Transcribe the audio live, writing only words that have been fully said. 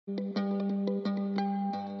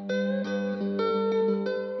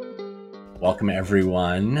Welcome,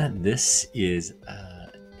 everyone. This is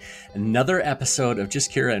another episode of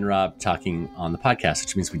just Kira and Rob talking on the podcast,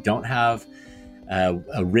 which means we don't have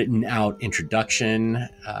a written out introduction.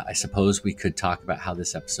 I suppose we could talk about how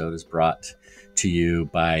this episode is brought to you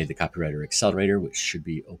by the Copywriter Accelerator, which should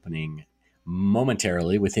be opening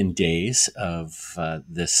momentarily within days of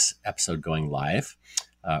this episode going live,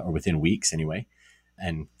 or within weeks anyway.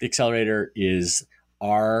 And the Accelerator is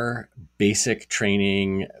our basic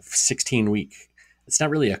training, 16-week. It's not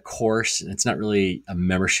really a course. It's not really a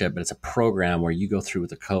membership, but it's a program where you go through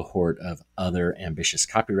with a cohort of other ambitious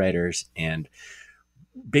copywriters and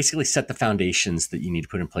basically set the foundations that you need to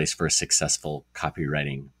put in place for a successful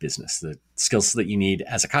copywriting business. The skills that you need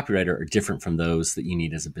as a copywriter are different from those that you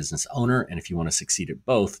need as a business owner. And if you want to succeed at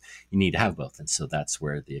both, you need to have both. And so that's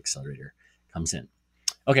where the Accelerator comes in.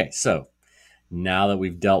 Okay, so now that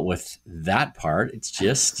we've dealt with that part, it's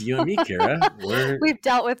just you and me, Kira. We've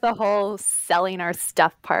dealt with the whole selling our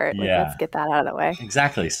stuff part. Yeah. Let's get that out of the way.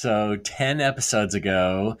 Exactly. So 10 episodes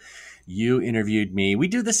ago, you interviewed me. We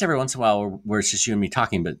do this every once in a while where it's just you and me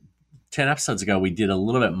talking, but 10 episodes ago, we did a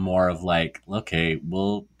little bit more of like, okay,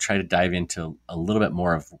 we'll try to dive into a little bit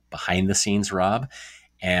more of behind the scenes, Rob.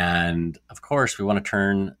 And of course, we want to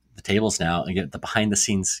turn the tables now and get the behind the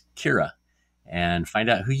scenes Kira and find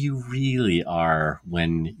out who you really are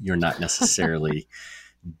when you're not necessarily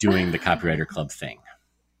doing the Copywriter Club thing.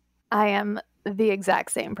 I am the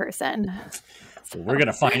exact same person. So we're going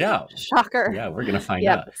to find out. Shocker. Yeah, we're going to find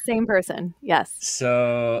out. Same person. Yes.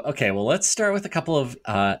 So, okay, well, let's start with a couple of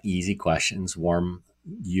easy questions, warm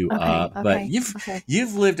you up. But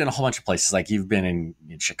you've lived in a whole bunch of places. Like you've been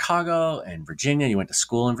in Chicago and Virginia. You went to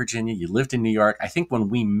school in Virginia. You lived in New York. I think when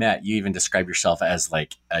we met, you even described yourself as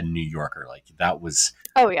like a New Yorker. Like that was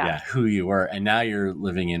who you were. And now you're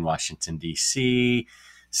living in Washington, D.C.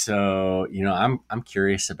 So, I'm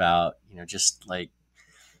curious about, just like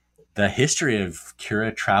the history of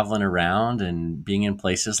Kira traveling around and being in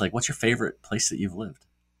places. Like, what's your favorite place that you've lived?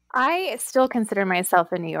 I still consider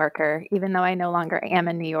myself a New Yorker, even though I no longer am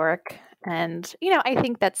in New York. And, I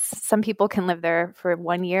think that some people can live there for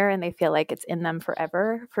 1 year and they feel like it's in them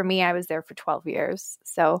forever. For me, I was there for 12 years.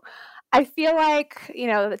 So I feel like,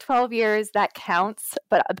 the 12 years, that counts.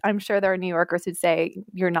 But I'm sure there are New Yorkers who'd say,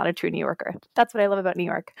 you're not a true New Yorker. That's what I love about New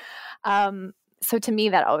York. So to me,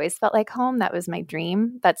 that always felt like home. That was my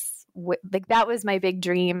dream. That was my big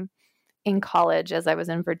dream in college as I was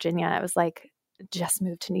in Virginia. I was like, just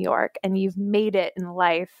moved to New York and you've made it in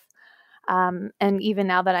life. And even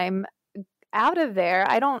now that I'm out of there,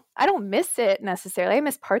 I don't miss it necessarily. I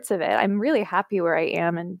miss parts of it. I'm really happy where I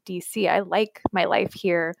am in DC. I like my life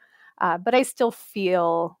here, but I still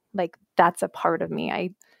feel like that's a part of me. I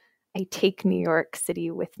take New York City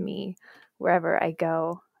with me wherever I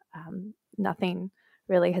go. Nothing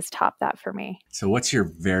really has topped that for me. So what's your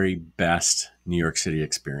very best New York City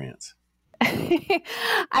experience?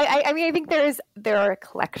 I mean, I think there are a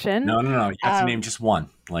collection. No. You have to name just one.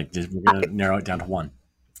 Like, we're going to narrow it down to one.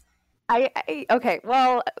 Okay.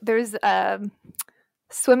 Well, there's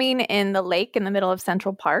swimming in the lake in the middle of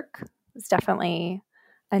Central Park. It's definitely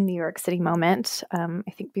a New York City moment. I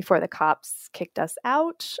think before the cops kicked us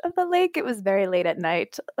out of the lake, it was very late at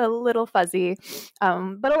night, a little fuzzy,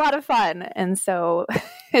 but a lot of fun. And so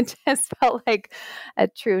it just felt like a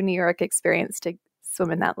true New York experience to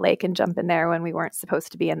swim in that lake and jump in there when we weren't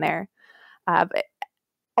supposed to be in there. But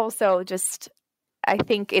also just, I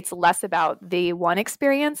think it's less about the one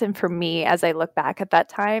experience. And for me, as I look back at that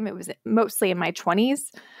time, it was mostly in my 20s.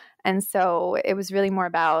 And so it was really more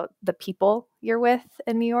about the people you're with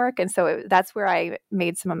in New York. And so that's where I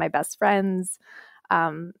made some of my best friends.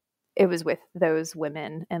 It was with those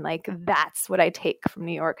women. And like, that's what I take from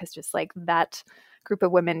New York, is just like that group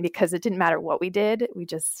of women, because it didn't matter what we did.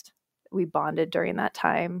 We bonded during that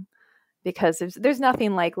time, because there's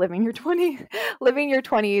nothing like living your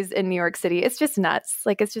 20s in New York City. It's just nuts.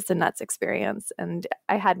 Like, it's just a nuts experience. And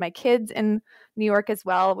I had my kids in New York as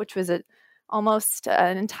well, which was almost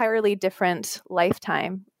an entirely different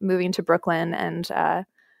lifetime, moving to Brooklyn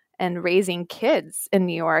and raising kids in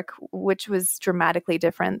New York, which was dramatically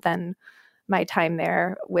different than my time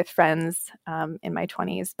there with friends in my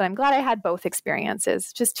 20s. But I'm glad I had both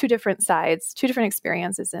experiences, just two different sides, two different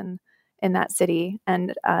experiences in that city.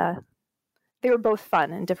 And they were both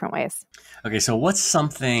fun in different ways. Okay, so what's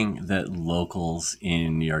something that locals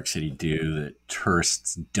in New York City do that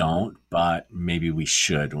tourists don't, but maybe we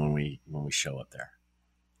should when we show up there?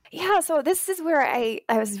 Yeah, so this is where I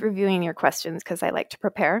was reviewing your questions because I like to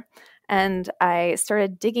prepare. And I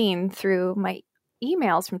started digging through my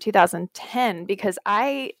emails from 2010 because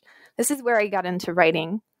this is where I got into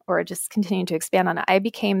writing, or just continuing to expand on it. I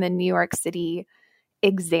became the New York City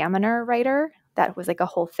Examiner writer. That was like a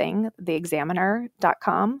whole thing,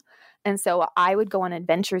 theexaminer.com. And so I would go on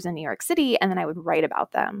adventures in New York City and then I would write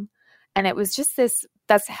about them. And it was just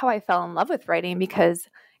that's how I fell in love with writing, because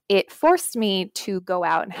it forced me to go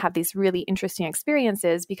out and have these really interesting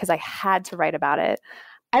experiences because I had to write about it.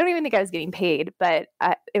 I don't even think I was getting paid, but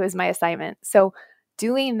it was my assignment. So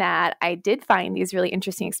doing that, I did find these really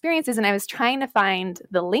interesting experiences, and I was trying to find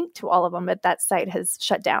the link to all of them, but that site has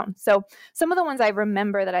shut down. So some of the ones I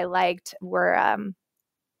remember that I liked were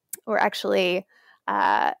actually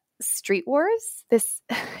Street Wars, this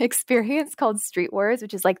experience called Street Wars,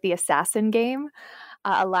 which is like the assassin game,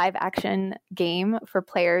 a live action game for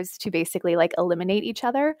players to basically like eliminate each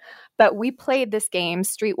other. But we played this game,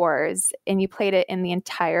 Street Wars, and you played it in the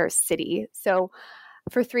entire city. So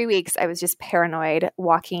for 3 weeks, I was just paranoid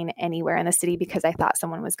walking anywhere in the city because I thought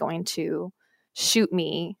someone was going to shoot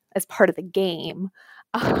me as part of the game.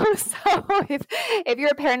 So if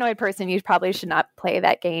you're a paranoid person, you probably should not play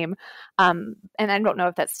that game. And I don't know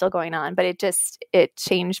if that's still going on, but it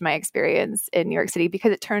changed my experience in New York City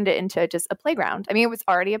because it turned it into just a playground. I mean, it was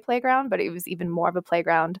already a playground, but it was even more of a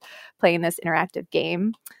playground playing this interactive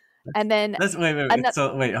game. And then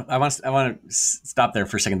wait. I want to stop there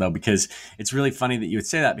for a second though, because it's really funny that you would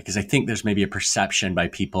say that, because I think there's maybe a perception by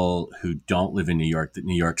people who don't live in New York that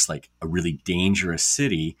New York's like a really dangerous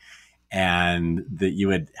city, and that you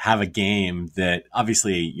would have a game that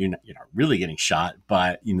obviously you're not really getting shot,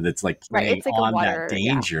 but that's like playing right, it's like on water, that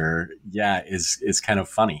danger. Is kind of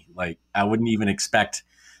funny. Like I wouldn't even expect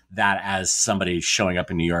that as somebody showing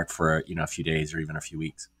up in New York for a few days or even a few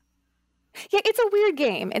weeks. Yeah, it's a weird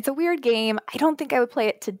game. It's a weird game. I don't think I would play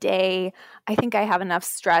it today. I think I have enough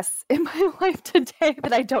stress in my life today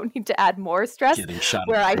that I don't need to add more stress. Getting shot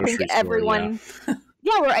where at I think everyone,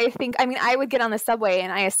 where I would get on the subway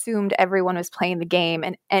and I assumed everyone was playing the game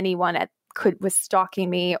and anyone was stalking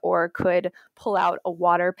me or could pull out a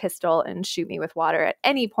water pistol and shoot me with water at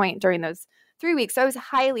any point during those 3 weeks. So I was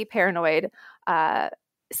highly paranoid.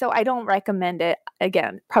 So I don't recommend it.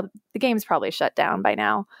 Again, the game's probably shut down by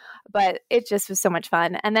now, but it just was so much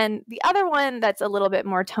fun. And then the other one that's a little bit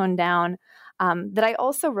more toned down that I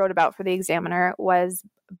also wrote about for the Examiner was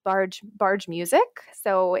barge music.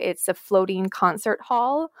 So it's a floating concert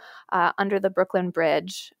hall under the Brooklyn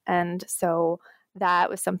Bridge. And so that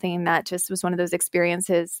was something that just was one of those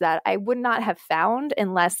experiences that I would not have found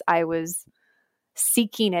unless I was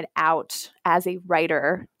seeking it out as a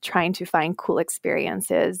writer, trying to find cool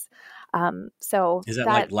experiences. So is that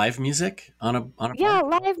like live music on a yeah,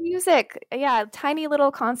 live music. Yeah, tiny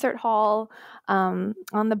little concert hall on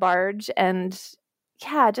the barge, and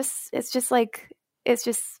yeah, it's just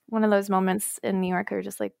one of those moments in New York where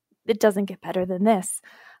just like it doesn't get better than this.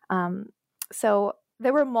 So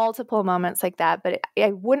there were multiple moments like that, but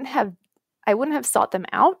I wouldn't have sought them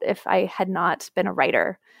out if I had not been a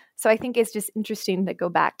writer. So I think it's just interesting to go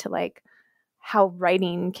back to like how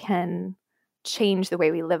writing can change the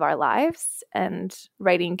way we live our lives, and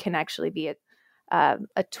writing can actually be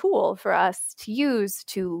a tool for us to use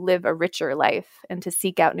to live a richer life and to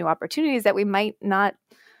seek out new opportunities that we might not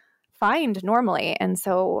find normally. And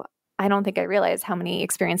so I don't think I realized how many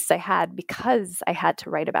experiences I had because I had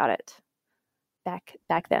to write about it back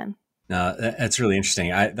then. No, that's really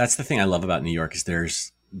interesting. That's the thing I love about New York is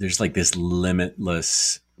there's like this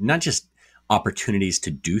limitless, not just opportunities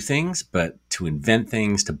to do things, but to invent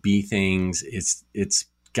things, to be things. It's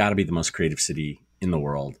got to be the most creative city in the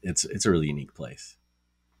world. It's a really unique place.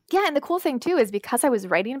 Yeah, and the cool thing too is because I was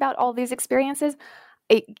writing about all these experiences,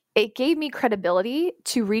 it gave me credibility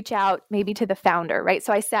to reach out maybe to the founder, right?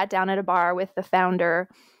 So I sat down at a bar with the founder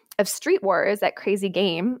of Street Wars, that crazy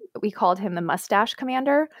game. We called him the Mustache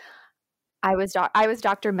Commander. I was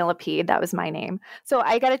Dr. Millipede. That was my name. So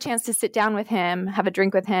I got a chance to sit down with him, have a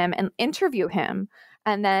drink with him, and interview him.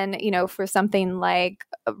 And then, for something like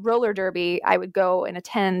a roller derby, I would go and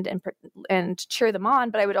attend and cheer them on,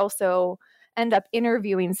 but I would also end up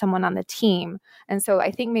interviewing someone on the team. And so I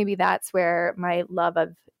think maybe that's where my love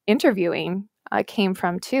of interviewing came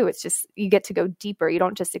from too. It's just, you get to go deeper. You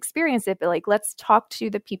don't just experience it, but like, let's talk to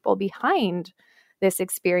the people behind this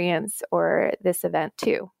experience or this event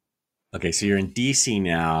too. Okay, so you're in DC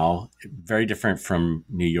now, very different from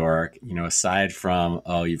New York, aside from,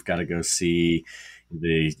 you've got to go see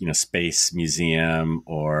the, Space Museum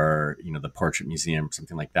or, the Portrait Museum,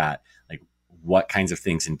 something like that. Like, what kinds of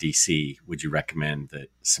things in DC would you recommend that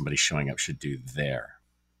somebody showing up should do there?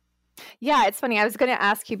 Yeah, it's funny. I was going to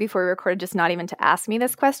ask you before we recorded just not even to ask me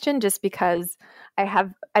this question, just because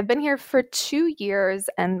I've been here for 2 years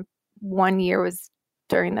and 1 year was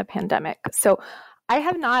during the pandemic. So I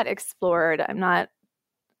have not explored. I'm not,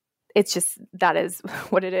 it's just that is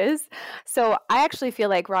what it is. So I actually feel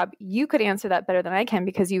like, Rob, you could answer that better than I can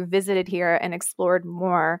because you visited here and explored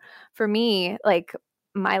more. For me, like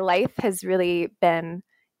my life has really been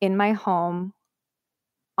in my home,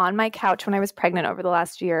 on my couch when I was pregnant over the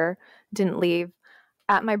last year, didn't leave,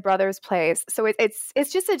 at my brother's place. So it's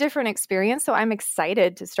just a different experience. So I'm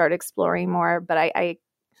excited to start exploring more. But I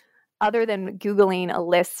other than Googling a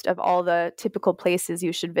list of all the typical places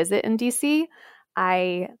you should visit in DC,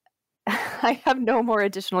 I I have no more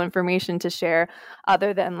additional information to share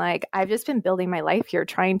other than like I've just been building my life here,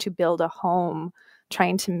 trying to build a home,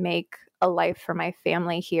 trying to make a life for my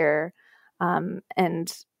family here,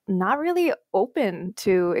 and not really open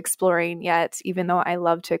to exploring yet, even though I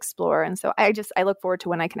love to explore. And so I look forward to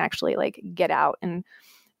when I can actually like get out and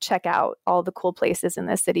check out all the cool places in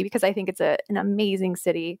this city because I think it's an amazing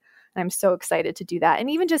city. And I'm so excited to do that. And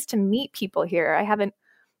even just to meet people here. I haven't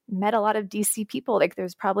met a lot of DC people. Like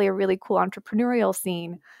there's probably a really cool entrepreneurial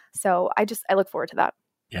scene. So I look forward to that.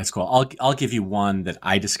 Yeah, it's cool. I'll give you one that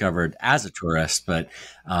I discovered as a tourist, but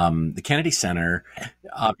the Kennedy Center,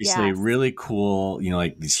 obviously Yes. really cool,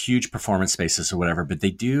 like these huge performance spaces or whatever, but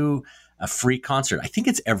they do a free concert. I think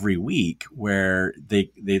it's every week where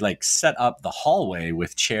they like set up the hallway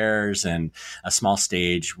with chairs and a small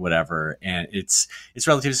stage, whatever. And it's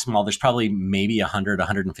relatively small. There's probably maybe 100,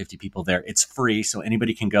 150 people there. It's free. So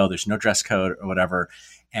anybody can go. There's no dress code or whatever.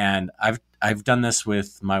 And I've done this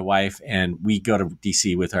with my wife, and we go to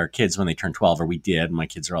DC with our kids when they turn 12, or we did. My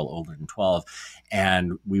kids are all older than 12,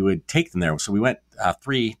 and we would take them there. So we went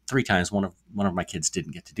three times. One of my kids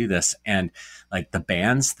didn't get to do this, and like the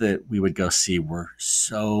bands that we would go see were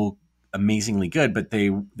so amazingly good, but they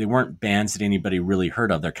weren't bands that anybody really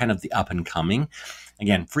heard of. They're kind of the up and coming.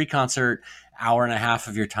 Again, free concert, hour and a half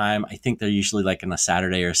of your time. I think they're usually like on a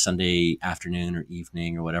Saturday or Sunday afternoon or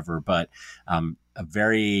evening or whatever, but a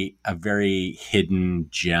very hidden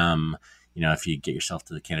gem, if you get yourself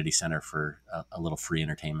to the Kennedy Center for a little free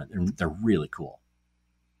entertainment. They're really cool.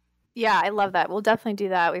 Yeah, I love that. We'll definitely do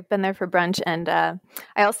that. We've been there for brunch. And I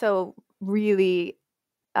also really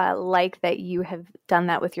like that you have done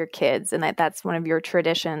that with your kids and that's one of your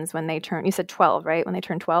traditions when they turn, you said 12, right? When they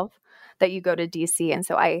turn 12, that you go to DC. And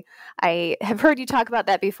so I have heard you talk about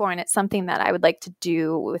that before, and it's something that I would like to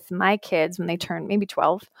do with my kids when they turn maybe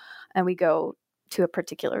 12 and we go to a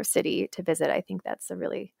particular city to visit. I think that's a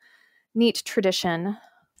really neat tradition.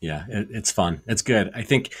 Yeah, it's fun. It's good. I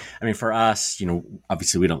mean, for us,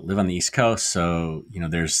 obviously we don't live on the East Coast. So,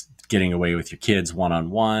 there's getting away with your kids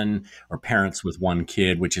one-on-one or parents with one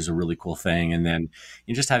kid, which is a really cool thing. And then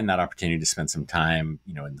just having that opportunity to spend some time,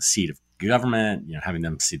 in the seat of government, having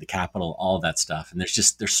them see the Capitol, all of that stuff. And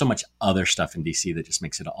there's so much other stuff in DC that just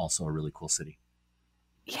makes it also a really cool city.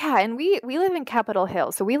 Yeah, and we live in Capitol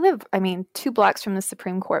Hill. So we live, 2 blocks from the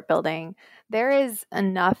Supreme Court building. There is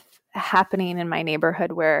enough happening in my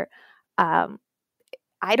neighborhood where I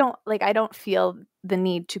don't feel the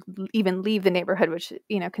need to even leave the neighborhood, which,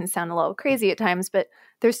 can sound a little crazy at times, but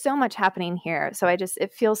there's so much happening here. So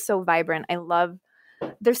it feels so vibrant.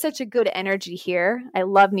 There's such a good energy here. I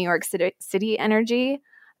love New York City energy.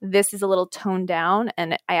 This is a little toned down,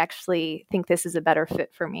 and I actually think this is a better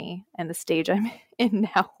fit for me and the stage I'm in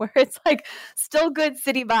now, where it's like still good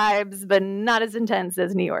city vibes, but not as intense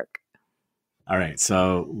as New York. All right.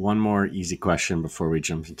 So one more easy question before we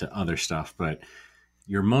jump into other stuff, but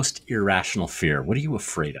your most irrational fear, what are you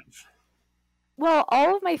afraid of? Well,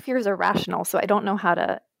 all of my fears are rational, so I don't know how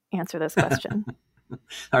to answer this question.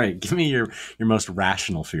 All right. Give me your most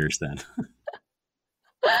rational fears then.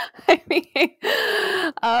 I mean,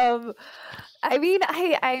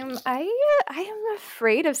 I am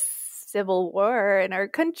afraid of civil war in our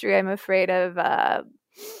country. I'm afraid of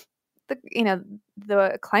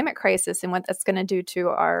the climate crisis and what that's going to do to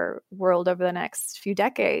our world over the next few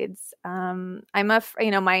decades. My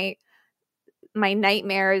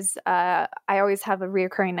nightmares. I always have a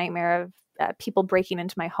reoccurring nightmare of people breaking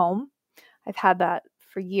into my home. I've had that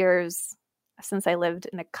for years since I lived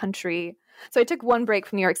in a country. So I took one break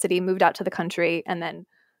from New York City, moved out to the country, and then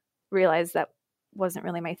realized that wasn't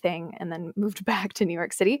really my thing, and then moved back to New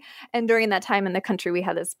York City. And during that time in the country, we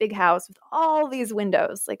had this big house with all these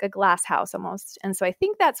windows, like a glass house almost. And so I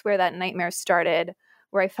think that's where that nightmare started,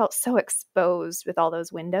 where I felt so exposed with all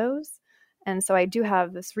those windows. And so I do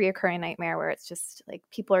have this reoccurring nightmare where it's just like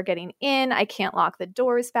people are getting in. I can't lock the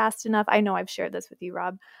doors fast enough. I know I've shared this with you,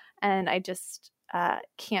 Rob, and I just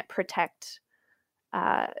can't protect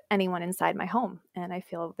anyone inside my home, and I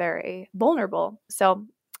feel very vulnerable. So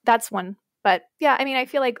that's one. But yeah, I mean, I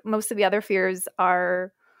feel like most of the other fears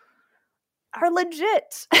are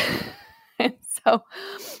legit. And so,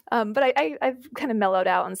 but I've kind of mellowed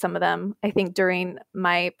out on some of them. I think during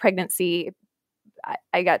my pregnancy,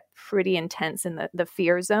 I got pretty intense in the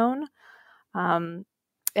fear zone.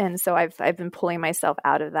 And so I've been pulling myself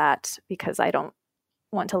out of that because I don't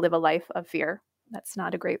want to live a life of fear. That's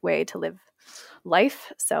not a great way to live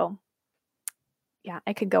life. So yeah,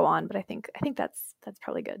 I could go on, but I think that's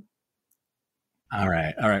probably good. All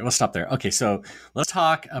right. We'll stop there. Okay. So let's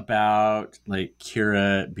talk about like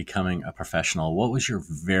Kira becoming a professional. What was your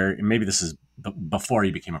maybe this is before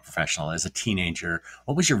you became a professional, as a teenager,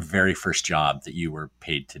 what was your very first job that you were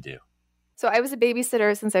paid to do? So I was a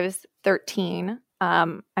babysitter since I was 13.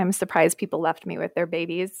 I'm surprised people left me with their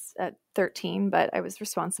babies at 13, but I was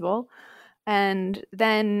responsible. And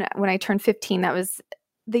then when I turned 15, that was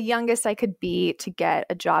the youngest I could be to get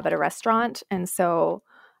a job at a restaurant. And so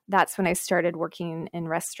that's when I started working in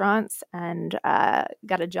restaurants and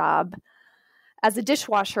got a job as a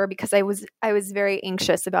dishwasher because I was very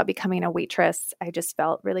anxious about becoming a waitress. I just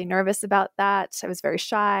felt really nervous about that. I was very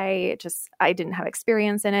shy. I didn't have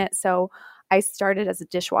experience in it. So I started as a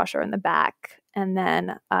dishwasher in the back and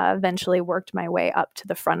then eventually worked my way up to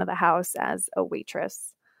the front of the house as a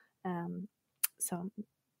waitress. So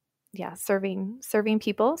yeah, serving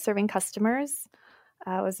people, serving customers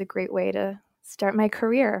was a great way to start my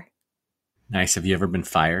career. Nice. Have you ever been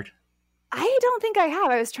fired? I don't think I have.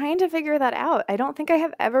 I was trying to figure that out. I don't think I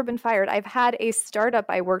have ever been fired. I've had a startup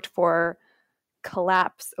I worked for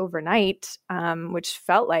collapse overnight, which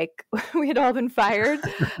felt like we had all been fired,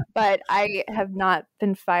 but I have not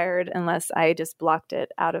been fired unless I just blocked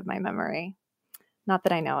it out of my memory. Not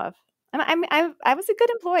that I know of. I was a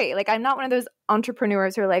good employee. Like, I'm not one of those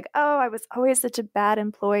entrepreneurs who are like, oh, I was always such a bad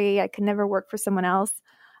employee. I could never work for someone else.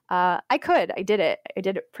 I did it. I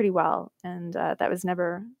did it pretty well. And that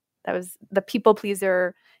was the people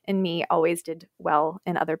pleaser in me always did well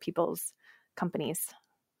in other people's companies.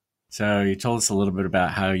 So you told us a little bit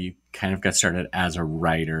about how you kind of got started as a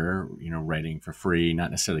writer, writing for free,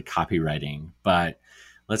 not necessarily copywriting, but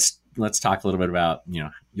let's talk a little bit about,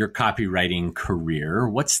 your copywriting career.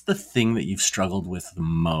 What's the thing that you've struggled with the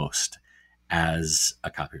most as a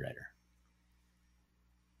copywriter?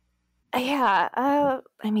 Yeah.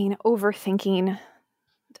 I mean, overthinking.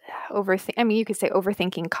 You could say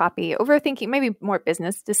overthinking copy, overthinking maybe more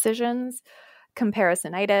business decisions,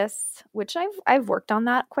 comparisonitis, which I've worked on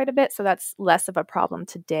that quite a bit. So that's less of a problem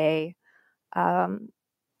today.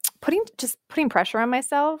 Putting pressure on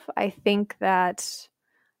myself. I think that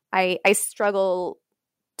I struggle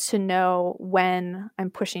to know when I'm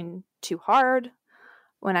pushing too hard,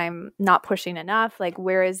 when I'm not pushing enough. Like,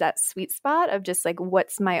 where is that sweet spot of just like,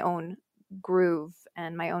 what's my own groove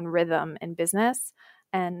and my own rhythm in business?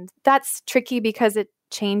 And that's tricky because it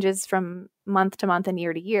changes from month to month and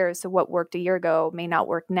year to year. So what worked a year ago may not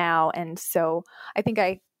work now. And so I think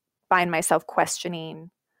I find myself questioning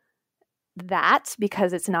that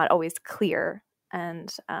because it's not always clear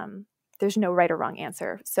and there's no right or wrong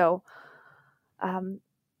answer. So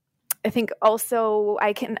I think also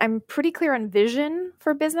I'm pretty clear on vision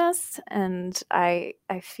for business, and I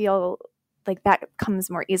feel like that comes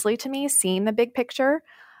more easily to me, seeing the big picture.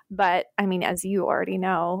 But I mean, as you already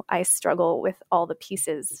know, I struggle with all the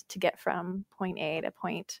pieces to get from point A to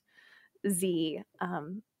point Z,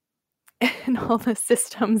 and all the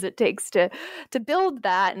systems it takes to build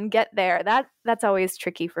that and get there. That's always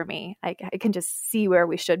tricky for me. I can just see where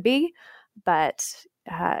we should be, but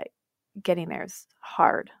getting there is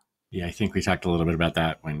hard. Yeah, I think we talked a little bit about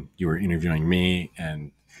that when you were interviewing me,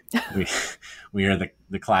 and we are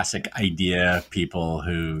the classic idea people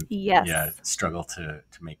who struggle to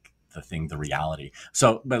make the thing the reality.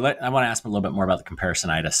 So, but I want to ask a little bit more about the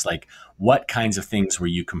comparisonitis. Like, what kinds of things were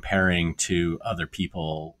you comparing to other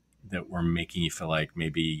people that were making you feel like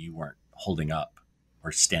maybe you weren't holding up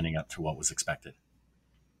or standing up to what was expected?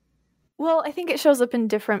 Well, I think it shows up in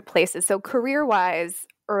different places. So career-wise,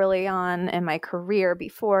 early on in my career,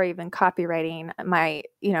 before even copywriting, my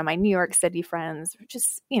New York City friends were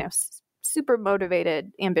just, super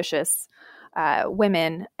motivated, ambitious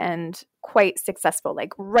women and quite successful,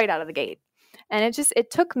 like right out of the gate. And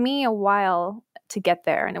it took me a while to get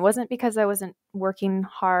there. And it wasn't because I wasn't working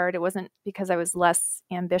hard. It wasn't because I was less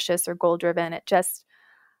ambitious or goal-driven. It just,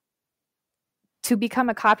 to become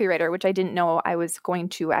a copywriter, which I didn't know I was going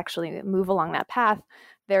to actually move along that path,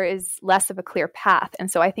 there is less of a clear path. And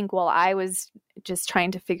so I think while I was just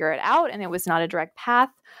trying to figure it out and it was not a direct path,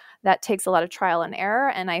 that takes a lot of trial and error.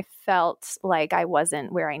 And I felt like I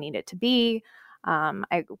wasn't where I needed to be.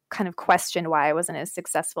 I kind of questioned why I wasn't as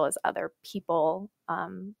successful as other people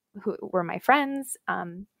who were my friends.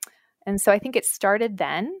 And so I think it started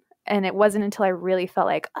then. And it wasn't until I really felt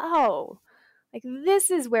like, oh, like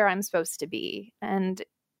this is where I'm supposed to be. And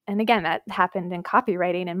again, that happened in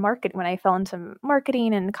copywriting and marketing. When I fell into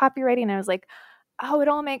marketing and copywriting, I was like, oh, it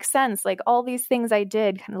all makes sense. Like all these things I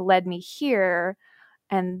did kind of led me here.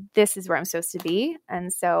 And this is where I'm supposed to be.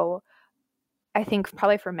 And so I think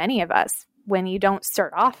probably for many of us, when you don't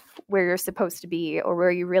start off where you're supposed to be or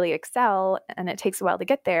where you really excel, and it takes a while to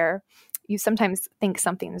get there, you sometimes think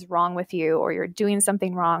something's wrong with you or you're doing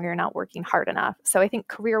something wrong, you're not working hard enough. So I think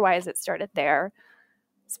career-wise, it started there.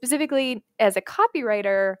 Specifically as a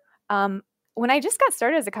copywriter, when I just got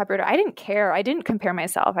started as a copywriter, I didn't care. I didn't compare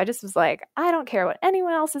myself. I just was like, I don't care what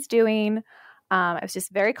anyone else is doing. I was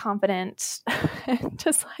just very confident,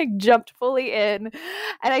 just like jumped fully in.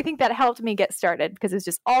 And I think that helped me get started because it's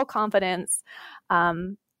just all confidence.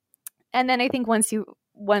 And then I think once you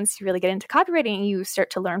really get into copywriting, you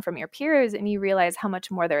start to learn from your peers and you realize how much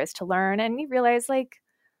more there is to learn. And you realize like,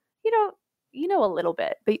 you know a little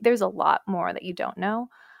bit, but there's a lot more that you don't know.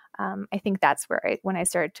 I think that's where when I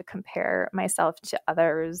started to compare myself to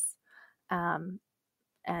others, and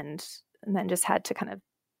then just had to kind of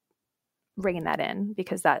rein that in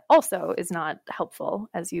because that also is not helpful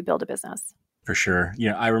as you build a business. For sure.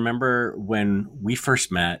 I remember when we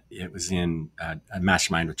first met, it was in a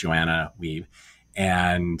mastermind with Joanna Weeb.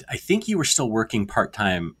 And I think you were still working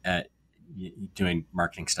part-time at doing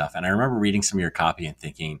marketing stuff. And I remember reading some of your copy and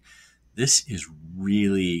thinking, this is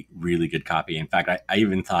really, really good copy. In fact, I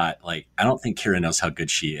even thought like, I don't think Kira knows how good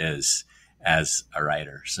she is as a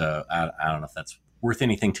writer. So I don't know if that's worth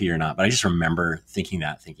anything to you or not, but I just remember thinking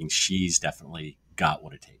she's definitely got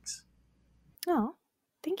what it takes. Oh,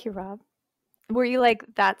 thank you, Rob. Were you like,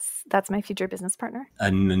 that's my future business partner?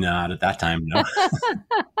 Not at that time, no.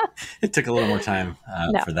 It took a little more time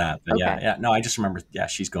for that. But okay. yeah. No, I just remember,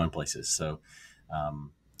 she's going places. So,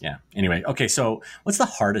 yeah. Anyway, okay. So what's the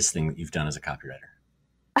hardest thing that you've done as a copywriter?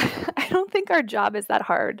 I don't think our job is that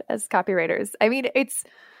hard as copywriters. I mean,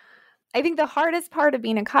 I think the hardest part of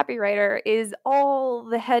being a copywriter is all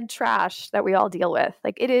the head trash that we all deal with.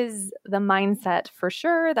 Like it is the mindset for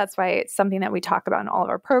sure. That's why it's something that we talk about in all of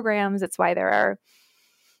our programs. It's why there are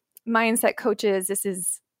mindset coaches.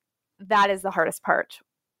 That is the hardest part.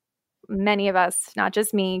 Many of us, not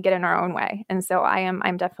just me, get in our own way. And so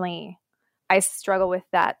I'm definitely, I struggle with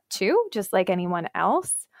that too, just like anyone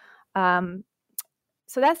else.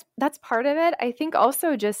 So that's part of it. I think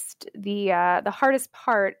also just the hardest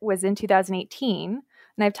part was in 2018,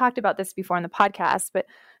 and I've talked about this before in the podcast, but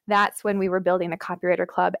that's when we were building the Copywriter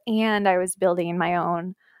Club and I was building my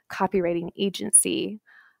own copywriting agency.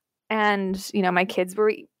 And, my kids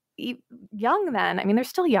were young then. I mean, they're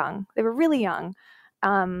still young. They were really young.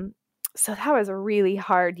 So that was a really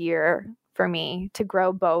hard year for me to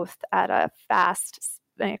grow both at a fast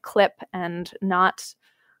clip and not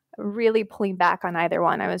really pulling back on either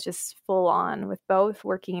one. I was just full on with both,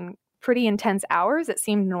 working pretty intense hours. It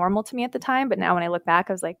seemed normal to me at the time, but now when I look back,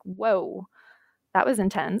 I was like, whoa, that was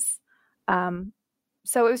intense.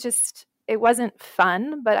 So it wasn't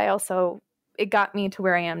fun, but it got me to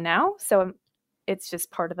where I am now. So it's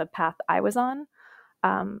just part of the path I was on.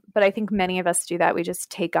 But I think many of us do that. We just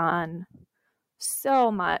take on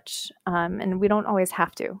so much, and we don't always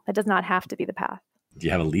have to. That does not have to be the path. Do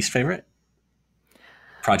you have a least favorite?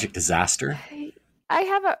 Project disaster? I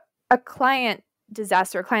have a client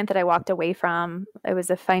disaster, a client that I walked away from. It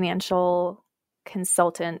was a financial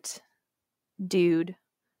consultant dude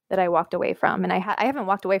that I walked away from. And I haven't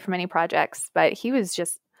walked away from any projects, but he was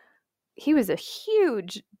a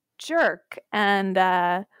huge jerk.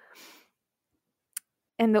 And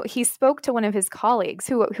he spoke to one of his colleagues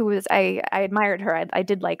who was, I admired her. I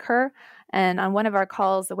did like her. And on one of our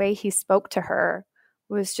calls, the way he spoke to her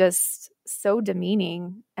was just so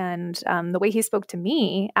demeaning. And the way he spoke to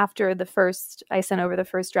me after I sent over the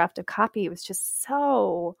first draft of copy, was just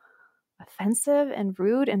so offensive and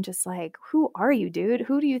rude and just like, who are you, dude?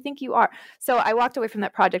 Who do you think you are? So I walked away from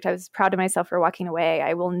that project. I was proud of myself for walking away.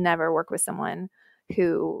 I will never work with someone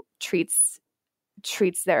who treats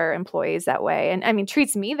their employees that way. And I mean,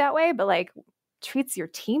 treats me that way, but like treats your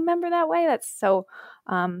team member that way. That's so,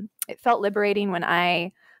 it felt liberating when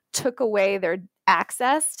I took away their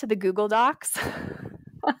access to the Google Docs because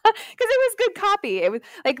it was good copy. It was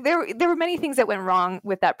like, there were many things that went wrong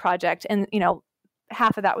with that project. And,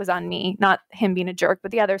 half of that was on me, not him being a jerk,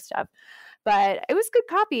 but the other stuff. But it was good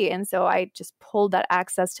copy. And so I just pulled that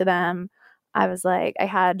access to them. I was like,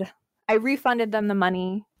 I refunded them the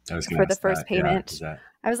money for the first payment. Yeah,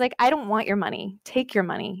 I was like, I don't want your money. Take your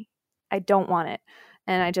money. I don't want it.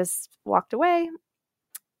 And I just walked away.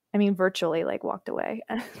 I mean, virtually like walked away,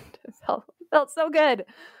 and it felt so good.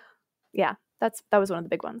 Yeah, that was one of the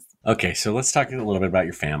big ones. Okay, so let's talk a little bit about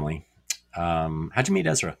your family. How'd you meet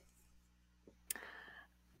Ezra?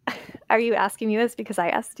 Are you asking me this because I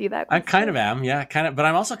asked you that I question? kind of am, yeah, kind of, but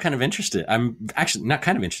I'm also kind of interested. I'm actually not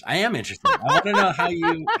kind of interested. I am interested. I want to know how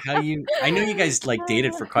you. I know you guys like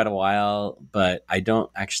dated for quite a while, but I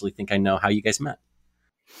don't actually think I know how you guys met.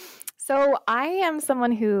 So I am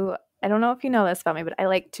someone who, I don't know if you know this about me, but I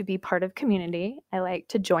like to be part of community. I like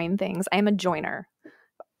to join things. I am a joiner. I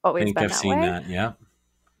Always think been I've that seen way. that. Yeah.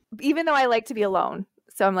 Even though I like to be alone.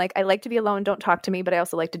 So I'm like, I like to be alone. Don't talk to me, but I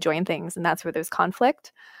also like to join things. And that's where there's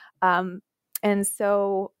conflict. And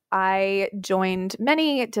so I joined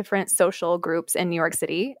many different social groups in New York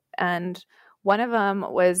City. And one of them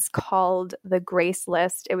was called the Grace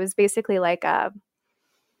List. It was basically like a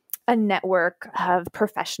network of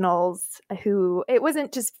professionals who, it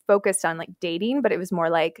wasn't just focused on like dating, but it was more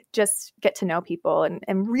like just get to know people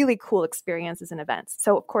and really cool experiences and events.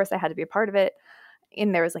 So of course I had to be a part of it.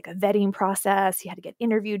 And there was like a vetting process. You had to get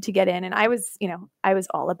interviewed to get in. And I was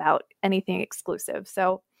all about anything exclusive.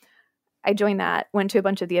 So I joined that, went to a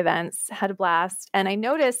bunch of the events, had a blast. And I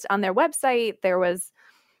noticed on their website, there was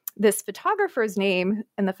this photographer's name,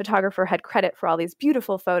 and the photographer had credit for all these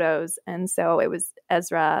beautiful photos. And so it was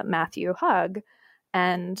Ezra Matthew Hug.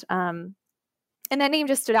 And that name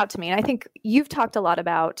just stood out to me. And I think you've talked a lot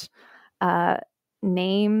about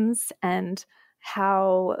names and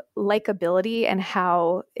how likability, and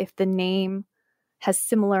how if the name has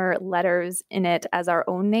similar letters in it as our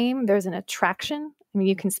own name, there's an attraction. I mean,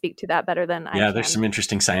 you can speak to that better than I Yeah, can. there's some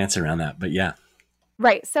interesting science around that, but yeah.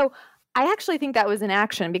 Right. So I actually think that was an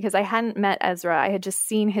action because I hadn't met Ezra. I had just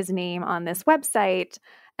seen his name on this website.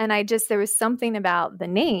 And there was something about the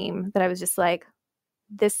name that I was just like,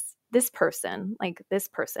 this person,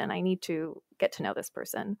 I need to get to know this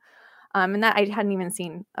person. And that I hadn't even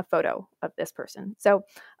seen a photo of this person. So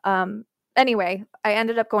anyway, I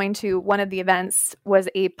ended up going to one of the events, was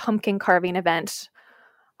a pumpkin carving event,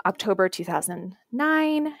 October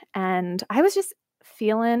 2009. And I was just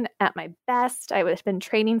feeling at my best. I had been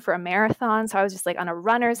training for a marathon. So I was just like on a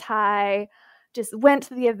runner's high, just went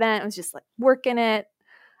to the event, was just like working it,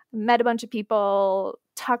 met a bunch of people,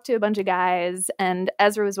 talked to a bunch of guys. And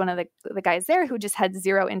Ezra was one of the guys there who just had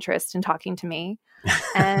zero interest in talking to me.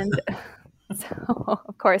 And so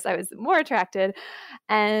of course I was more attracted,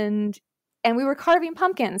 and we were carving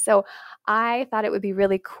pumpkins. So I thought it would be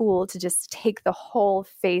really cool to just take the whole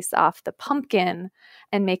face off the pumpkin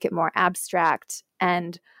and make it more abstract.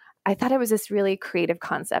 And I thought it was this really creative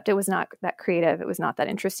concept. It was not that creative. It was not that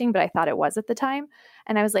interesting, but I thought it was at the time.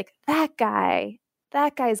 And I was like, that guy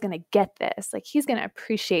is going to get this. Like, he's going to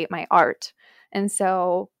appreciate my art. And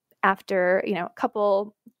so after, a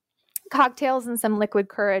couple cocktails and some liquid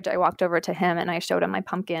courage, I walked over to him and I showed him my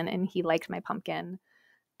pumpkin, and he liked my pumpkin.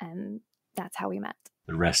 And that's how we met.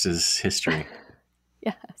 The rest is history.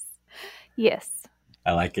 Yes.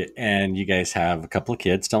 I like it. And you guys have a couple of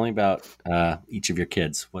kids. Tell me about each of your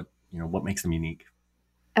kids. What makes them unique?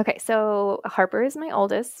 Okay, so Harper is my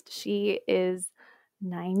oldest. She is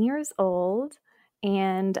 9 years old,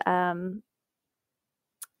 and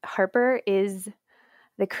Harper is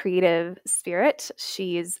the creative spirit.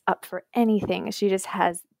 She's up for anything. She just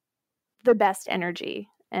has the best energy,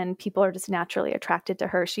 and people are just naturally attracted to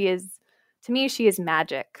her. To me, she is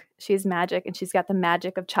magic. She is magic, and she's got the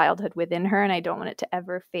magic of childhood within her, and I don't want it to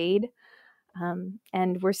ever fade.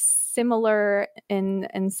 And we're similar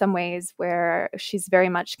in some ways, where she's very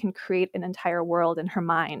much can create an entire world in her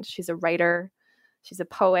mind. She's a writer, she's a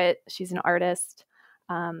poet, she's an artist,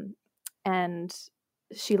 and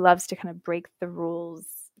she loves to kind of break the rules,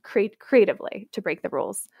 creatively to break the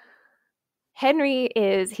rules. Henry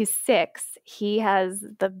he's 6. He has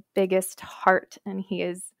the biggest heart, and he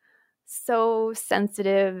is so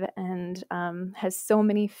sensitive and has so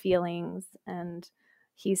many feelings. And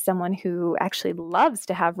he's someone who actually loves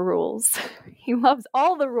to have rules. He loves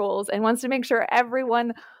all the rules and wants to make sure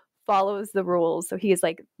everyone follows the rules. So he is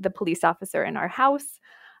like the police officer in our house.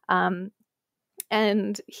 And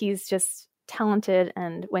he's just talented.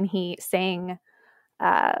 And when he sang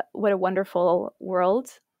What a Wonderful World,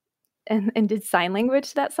 and did sign language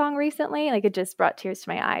to that song recently, like, it just brought tears to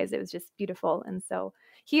my eyes. It was just beautiful. And so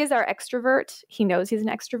he is our extrovert. He knows he's an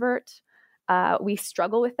extrovert. We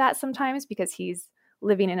struggle with that sometimes because he's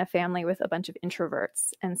living in a family with a bunch of introverts.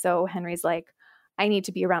 And so Henry's like, I need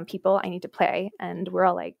to be around people. I need to play. And we're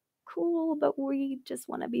all like, cool, but we just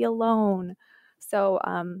want to be alone. So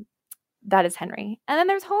that is Henry. And then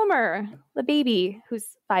there's Homer, the baby,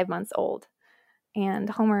 who's 5 months old. And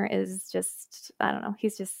Homer is just, I don't know,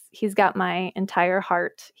 he's got my entire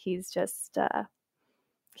heart. He's just,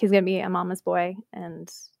 he's going to be a mama's boy.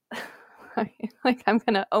 And like, I'm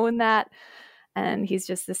going to own that. And he's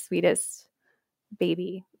just the sweetest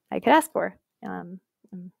baby I could ask for.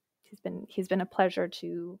 He's been a pleasure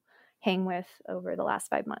to hang with over the last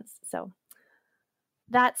 5 months. So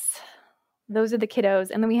those are the kiddos.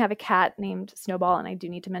 And then we have a cat named Snowball. And I do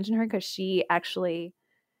need to mention her because she actually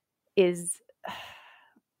is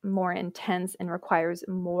more intense and requires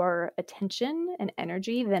more attention and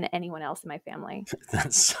energy than anyone else in my family.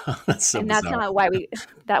 That's so and bizarre. That's not why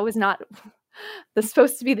that was not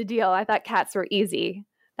supposed to be the deal. I thought cats were easy.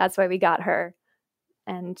 That's why we got her.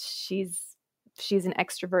 And she's an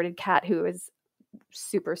extroverted cat who is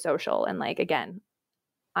super social. And like, again,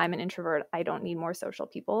 I'm an introvert. I don't need more social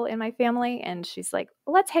people in my family. And she's like,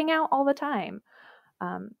 let's hang out all the time.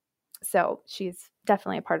 So she's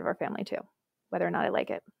definitely a part of our family too, whether or not I like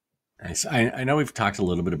it. Nice. I know we've talked a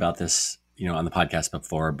little bit about this, on the podcast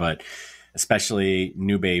before, but especially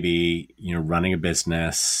new baby, running a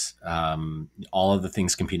business, all of the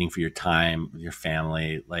things competing for your time with your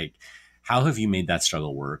family. Like, how have you made that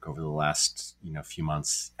struggle work over the last, few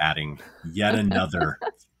months, adding yet another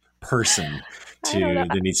person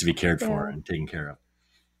that needs to be cared for and taken care of?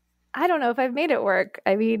 I don't know if I've made it work.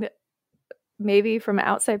 I mean, maybe from an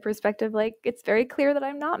outside perspective, like, it's very clear that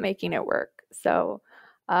I'm not making it work. So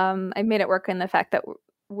I made it work in the fact that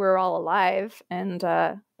we're all alive. And,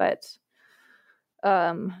 yeah,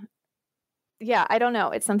 I don't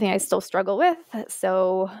know. It's something I still struggle with.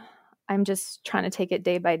 So I'm just trying to take it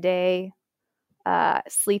day by day.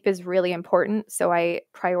 Sleep is really important. So I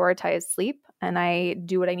prioritize sleep and I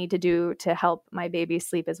do what I need to do to help my baby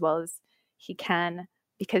sleep as well as he can,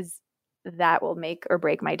 because that will make or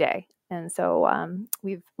break my day. And so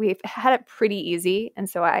we've had it pretty easy. And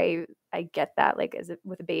so I get that, like,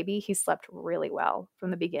 with a baby, he slept really well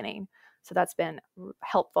from the beginning. So that's been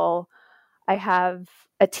helpful. I have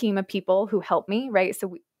a team of people who help me, right?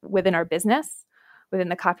 So within our business, within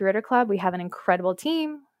the Copywriter Club, we have an incredible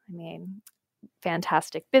team. I mean,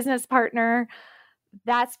 fantastic business partner.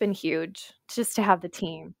 That's been huge, just to have the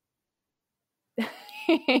team.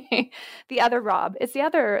 The other Rob. It's the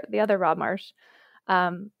other Rob Marsh.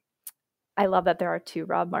 I love that there are two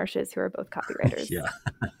Rob Marshes who are both copywriters. Yeah.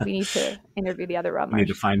 We need to interview the other Rob Marsh. We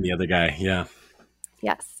need to find the other guy. Yeah.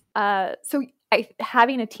 Yes. So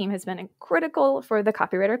having a team has been critical for the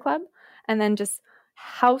Copywriter Club. And then just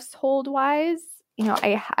household wise,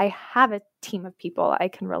 I have a team of people I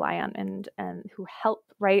can rely on and who help,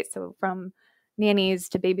 right? So from nannies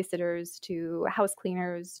to babysitters to house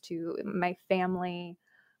cleaners to my family,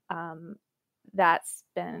 that's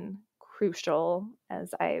been crucial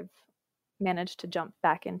as I've managed to jump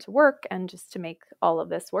back into work and just to make all of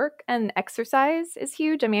this work. And exercise is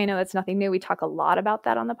huge. I mean, I know that's nothing new. We talk a lot about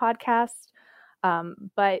that on the podcast.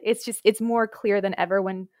 But it's more clear than ever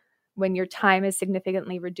when your time is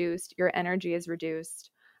significantly reduced, your energy is reduced,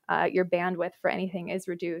 your bandwidth for anything is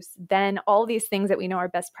reduced, then all these things that we know are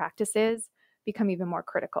best practices become even more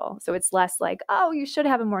critical. So it's less like, oh, you should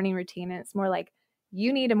have a morning routine. And it's more like,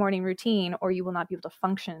 you need a morning routine or you will not be able to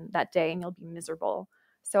function that day and you'll be miserable.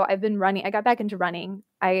 So I've been running. I got back into running.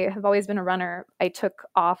 I have always been a runner. I took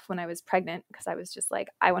off when I was pregnant because I was just like,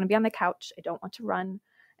 I want to be on the couch. I don't want to run.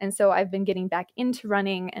 And so I've been getting back into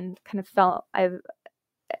running and kind of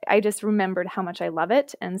I just remembered how much I love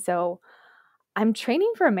it. And so I'm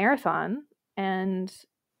training for a marathon and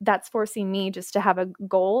that's forcing me just to have a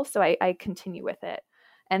goal. So I continue with it.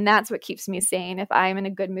 And that's what keeps me sane. If I'm in a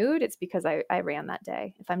good mood, it's because I ran that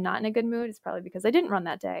day. If I'm not in a good mood, it's probably because I didn't run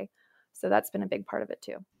that day. So that's been a big part of it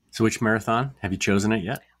too. So which marathon? Have you chosen it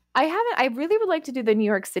yet? I haven't. I really would like to do the New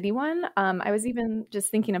York City one. I was even just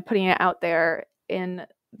thinking of putting it out there in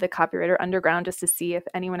the Copywriter Underground just to see if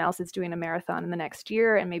anyone else is doing a marathon in the next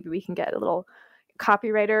year. And maybe we can get a little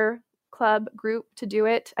Copywriter Club group to do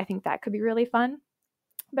it. I think that could be really fun.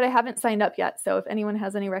 But I haven't signed up yet. So if anyone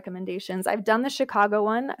has any recommendations, I've done the Chicago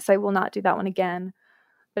one, so I will not do that one again.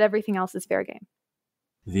 But everything else is fair game.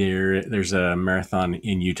 There's a marathon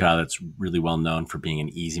in Utah that's really well known for being an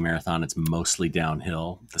easy marathon. It's mostly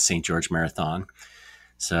downhill, the St. George Marathon.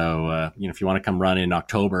 So, if you want to come run in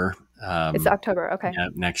October. It's October, okay.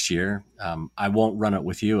 Next year. I won't run it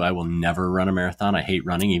with you. I will never run a marathon. I hate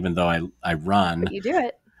running, even though I run. But you do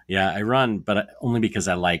it. Yeah, I run, but only because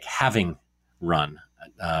I like having run.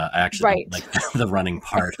 I actually don't like the running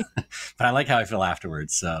part, but I like how I feel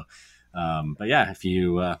afterwards. So, but yeah, if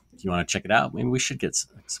you want to check it out, maybe we should get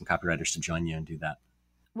some copywriters to join you and do that.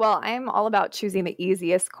 Well, I'm all about choosing the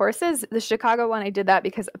easiest courses. The Chicago one, I did that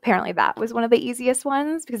because apparently that was one of the easiest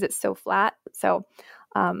ones because it's so flat. So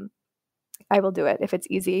I will do it if it's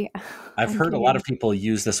easy. I've I'm heard a lot Canadian. of people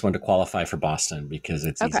use this one to qualify for Boston because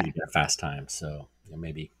it's easy to Okay. get a fast time. So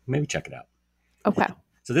maybe check it out. Okay.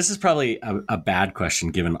 So this is probably a bad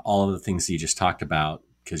question given all of the things you just talked about,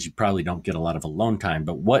 because you probably don't get a lot of alone time.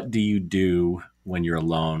 But what do you do when you're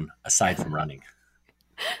alone aside from running?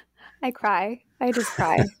 I cry. I just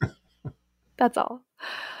cry. That's all.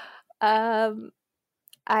 Um,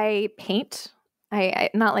 I paint. I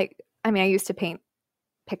not like, I mean, I used to paint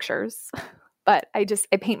pictures, but I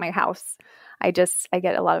paint my house. I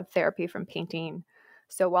get a lot of therapy from painting.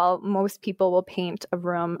 So while most people will paint a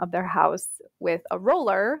room of their house with a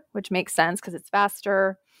roller, which makes sense because it's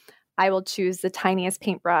faster, I will choose the tiniest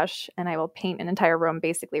paintbrush and I will paint an entire room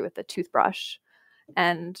basically with a toothbrush.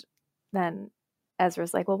 And then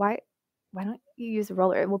Ezra's like, well, why don't you use a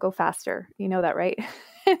roller? It will go faster. You know that, right?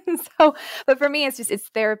 So, but for me, it's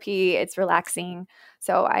therapy. It's relaxing.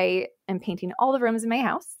 So I am painting all the rooms in my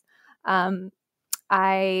house.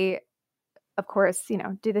 I, of course,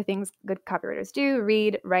 do the things good copywriters do: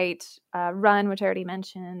 read, write, run, which I already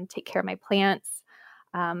mentioned, take care of my plants.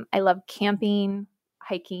 I love camping,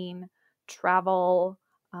 hiking, travel.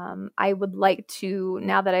 I would like to,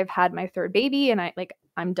 now that I've had my third baby and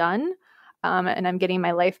I'm done, and I'm getting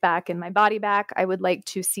my life back and my body back, I would like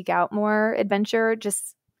to seek out more adventure,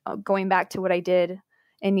 just going back to what I did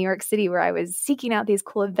in New York City, where I was seeking out these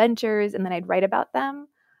cool adventures and then I'd write about them.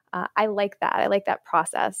 I like that. I like that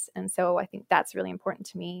process. And so I think that's really important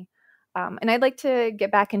to me. And I'd like to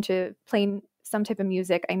get back into playing some type of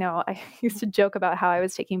music. I know I used to joke about how I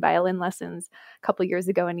was taking violin lessons a couple years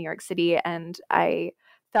ago in New York City and I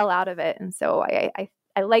fell out of it. And so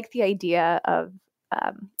I like the idea of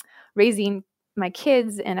raising my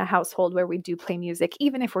kids in a household where we do play music,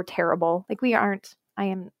 even if we're terrible. Like we aren't.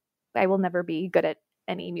 I will never be good at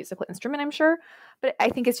any musical instrument, I'm sure, but I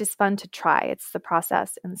think it's just fun to try. It's the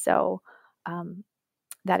process. And so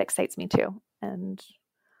that excites me too. And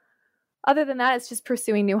other than that, it's just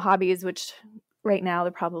pursuing new hobbies, which right now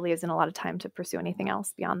there probably isn't a lot of time to pursue anything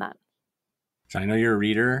else beyond that. So I know you're a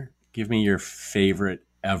reader. Give me your favorite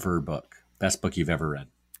ever book, best book you've ever read.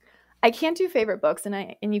 I can't do favorite books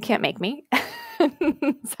and you can't make me.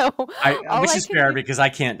 So which is fair because I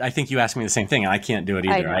can't. I think you asked me the same thing, and I can't do it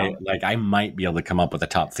either. I might be able to come up with a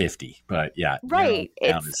top 50, but yeah, right.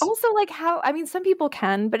 It's also like some people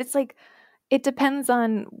can, but it's like it depends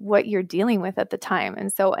on what you're dealing with at the time.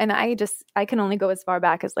 And so, and I can only go as far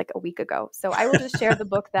back as like a week ago. So I will just share the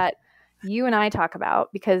book that you and I talk about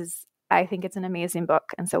because I think it's an amazing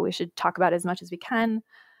book, and so we should talk about it as much as we can.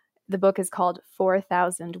 The book is called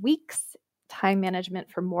 4,000 Weeks: Time Management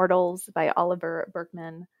for Mortals by Oliver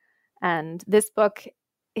Burkeman. And this book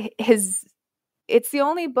it's the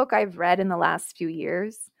only book I've read in the last few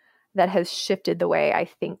years that has shifted the way I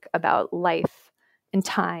think about life and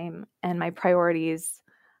time and my priorities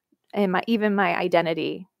and even my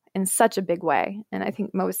identity in such a big way. And I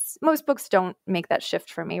think most books don't make that shift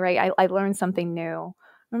for me, right? I learn something new.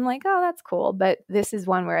 I'm like, oh, that's cool. But this is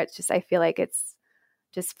one where it's just, I feel like it's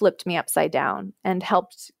just flipped me upside down and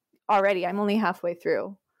helped already. I'm only halfway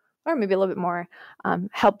through, or maybe a little bit more,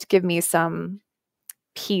 helped give me some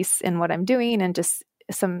peace in what I'm doing and just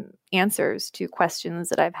some answers to questions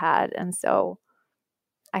that I've had. And so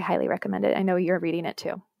I highly recommend it. I know you're reading it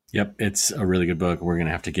too. Yep. It's a really good book. We're going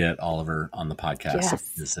to have to get Oliver on the podcast.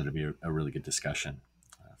 Yes. This will be a really good discussion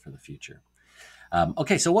for the future.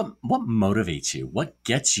 Okay. So what motivates you? What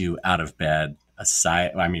gets you out of bed?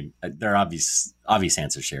 Aside, I mean, there are obvious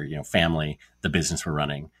answers here, family, the business we're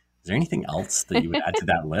running. Is there anything else that you would add to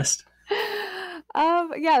that list?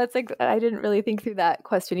 Yeah, that's like, I didn't really think through that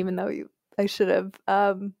question, even though I should have.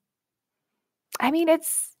 I mean,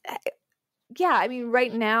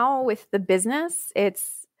 right now with the business,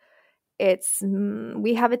 it's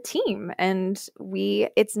we have a team and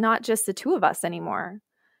it's not just the two of us anymore.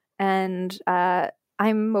 And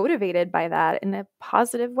I'm motivated by that in a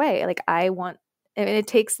positive way. Like it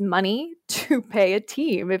takes money to pay a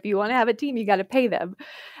team. If you want to have a team, you got to pay them.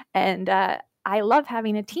 And I love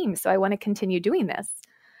having a team. So I want to continue doing this.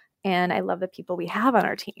 And I love the people we have on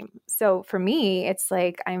our team. So for me, it's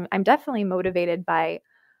like, I'm definitely motivated by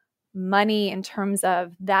money in terms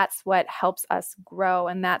of that's what helps us grow.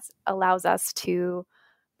 And that allows us to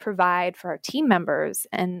provide for our team members.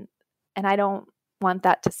 And I don't want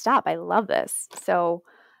that to stop. I love this. So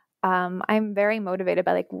I'm very motivated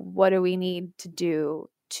by like, what do we need to do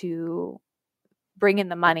to bring in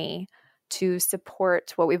the money to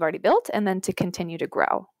support what we've already built and then to continue to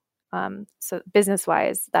grow. So business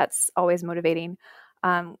wise, that's always motivating.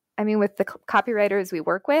 With the copywriters we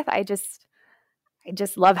work with, I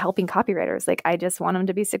just love helping copywriters. Like, I just want them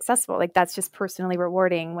to be successful. Like, that's just personally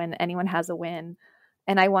rewarding when anyone has a win.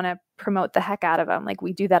 And I want to promote the heck out of them. Like,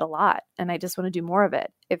 we do that a lot. And I just want to do more of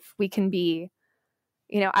it. If we can be,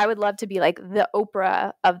 I would love to be like the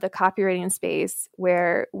Oprah of the copywriting space,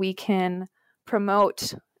 where we can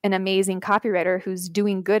promote an amazing copywriter who's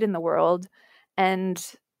doing good in the world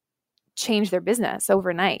and change their business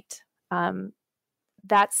overnight.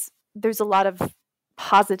 There's a lot of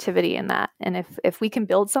positivity in that. And if we can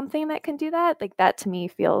build something that can do that, like, that to me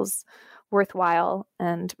feels worthwhile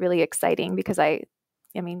and really exciting, because I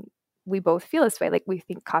mean, we both feel this way. Like, we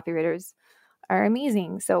think copywriters are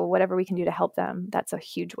amazing. So whatever we can do to help them, that's a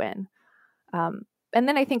huge win. And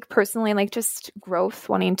then I think personally, like, just growth,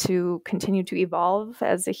 wanting to continue to evolve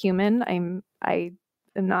as a human. I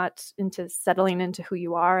am not into settling into who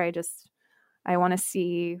you are. I want to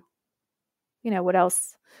see, what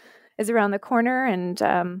else is around the corner,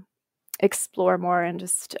 and explore more, and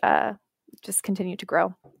just continue to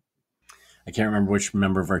grow. I can't remember which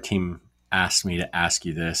member of our team asked me to ask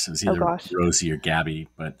you this. It was either Rosie or Gabby,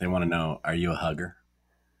 but they want to know, are you a hugger?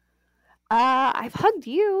 I've hugged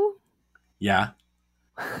you. Yeah.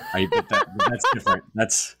 That's different.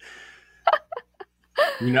 That's,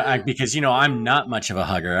 because, I'm not much of a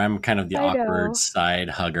hugger. I'm kind of the awkward side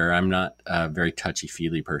hugger. I'm not a very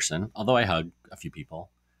touchy-feely person, although I hug a few people.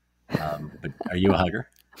 But are you a hugger?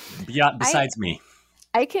 Yeah, besides me.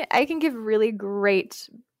 I can give really great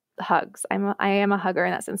hugs. I am a hugger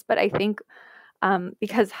in that sense, but I think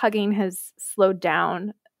because hugging has slowed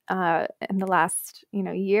down in the last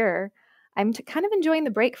year, I'm kind of enjoying the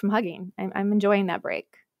break from hugging. I'm enjoying that break,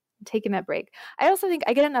 taking that break. I also think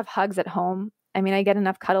I get enough hugs at home. I mean, I get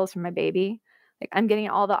enough cuddles from my baby. Like, I'm getting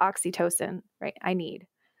all the oxytocin, right?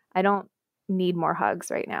 I don't need more hugs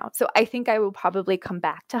right now. So I think I will probably come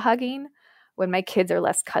back to hugging when my kids are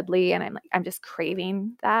less cuddly and I'm just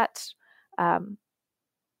craving that.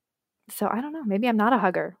 So I don't know, maybe I'm not a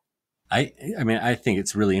hugger. I mean, I think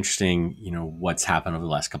it's really interesting, what's happened over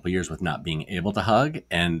the last couple of years with not being able to hug.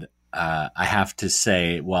 And I have to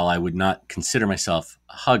say, while I would not consider myself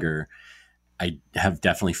a hugger, I have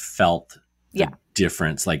definitely felt the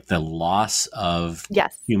difference, like the loss of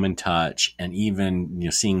human touch, and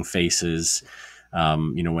even, seeing faces,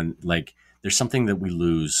 when, like, there's something that we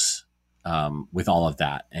lose with all of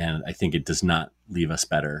that. And I think it does not leave us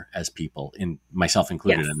better as people, in myself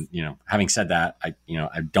included. And, having said that, I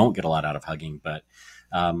don't get a lot out of hugging, but,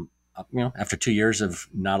 after 2 years of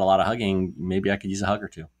not a lot of hugging, maybe I could use a hug or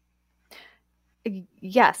two.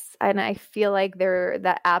 Yes. And I feel like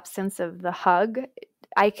that absence of the hug,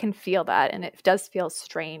 I can feel that. And it does feel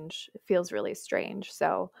strange. It feels really strange.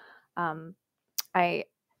 So I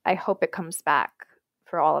hope it comes back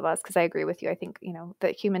for all of us, because I agree with you. I think,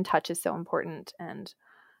 that human touch is so important. And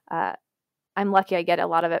I'm lucky I get a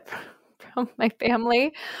lot of it from my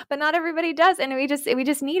family, but not everybody does. And we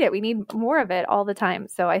just need it. We need more of it all the time.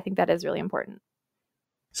 So I think that is really important.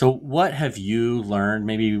 So what have you learned?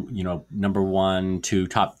 Maybe, number 1, 2,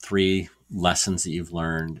 top 3 lessons that you've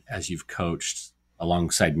learned as you've coached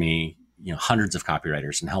alongside me, hundreds of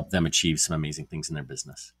copywriters, and helped them achieve some amazing things in their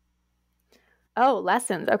business. Oh,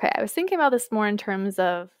 lessons. Okay. I was thinking about this more in terms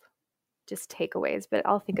of just takeaways, but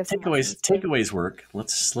I'll think of some takeaways work.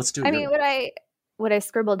 Let's do it. I mean, what I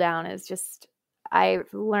scribbled down is just,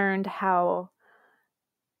 I've learned how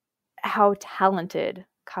talented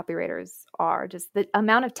copywriters are. Just the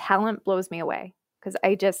amount of talent blows me away, because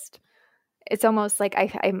it's almost like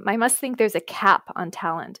I must think there's a cap on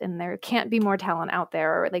talent, and there can't be more talent out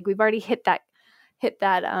there, or like we've already hit that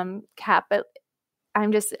cap. But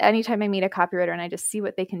I'm just, anytime I meet a copywriter and I just see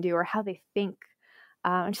what they can do or how they think,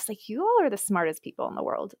 I'm just like, you all are the smartest people in the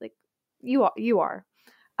world. Like, you are.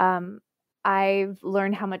 I've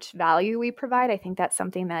learned how much value we provide. I think that's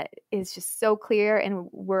something that is just so clear, and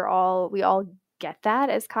we all get that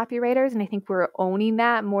as copywriters. And I think we're owning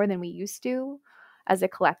that more than we used to as a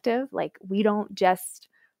collective. Like, we don't just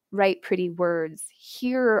write pretty words.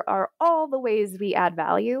 Here are all the ways we add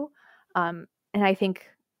value. And I think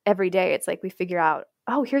every day it's like we figure out,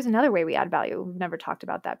 oh, here's another way we add value. We've never talked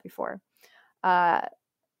about that before. I've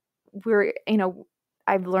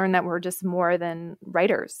learned that we're just more than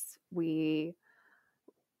writers. We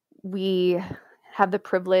have the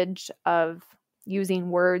privilege of using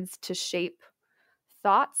words to shape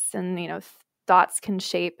thoughts, and thoughts can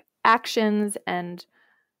shape actions, and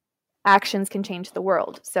actions can change the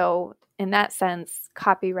world. So in that sense,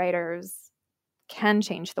 copywriters can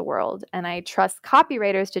change the world, and I trust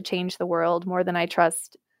copywriters to change the world more than I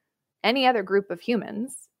trust any other group of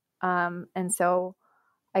humans. And so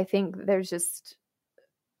I think there's just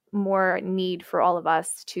more need for all of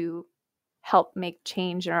us to help make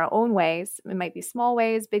change in our own ways. It might be small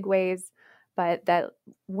ways, big ways, but that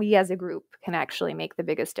we as a group can actually make the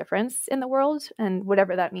biggest difference in the world. And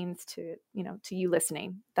whatever that means to, to you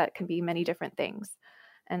listening, that can be many different things.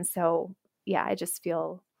 And so, yeah, I just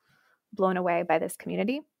feel blown away by this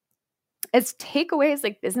community. As takeaways,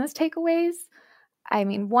 like business takeaways, I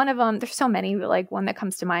mean, one of them, there's so many, but like one that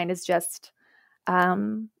comes to mind is just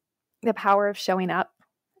the power of showing up.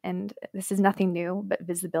 And this is nothing new, but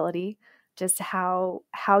visibility, just how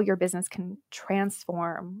your business can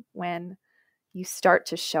transform when you start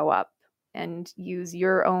to show up and use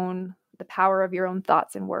the power of your own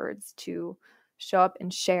thoughts and words to show up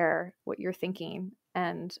and share what you're thinking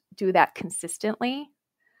and do that consistently.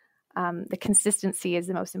 The consistency is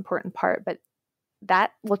the most important part, but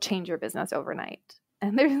that will change your business overnight.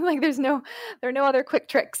 And there are no other quick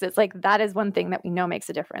tricks. It's like, that is one thing that we know makes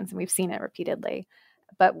a difference, and we've seen it repeatedly.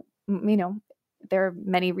 But, there are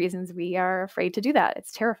many reasons we are afraid to do that.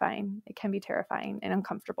 It's terrifying. It can be terrifying and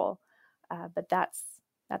uncomfortable. But that's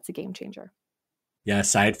a game changer. Yeah.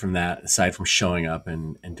 Aside from showing up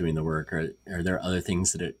and doing the work, are there other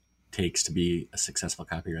things that it takes to be a successful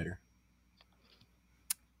copywriter?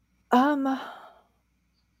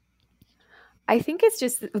 I think it's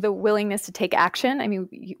just the willingness to take action. I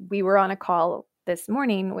mean, we were on a call this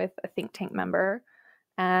morning with a think tank member,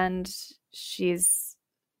 and she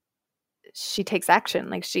takes action.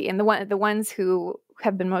 Like the ones who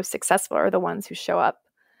have been most successful are the ones who show up,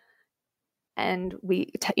 and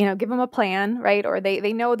we give them a plan, right? Or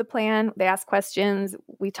they know the plan. They ask questions.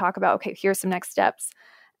 We talk about, okay, here's some next steps,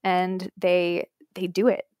 and they do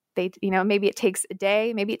it. Maybe it takes a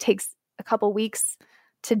day, maybe it takes a couple weeks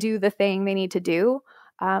to do the thing they need to do.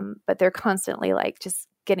 But they're constantly like just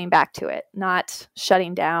getting back to it, not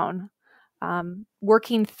shutting down,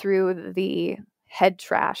 working through the head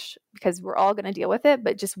trash, because we're all going to deal with it,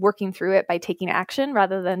 but just working through it by taking action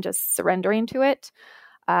rather than just surrendering to it.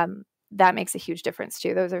 That makes a huge difference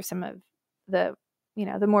too. Those are some of the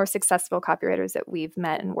more successful copywriters that we've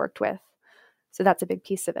met and worked with. So that's a big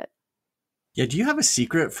piece of it. Yeah. Do you have a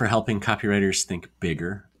secret for helping copywriters think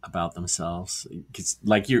bigger about themselves? Because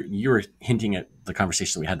like you were hinting at the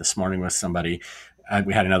conversation that we had this morning with somebody.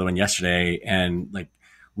 We had another one yesterday, and like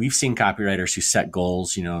we've seen copywriters who set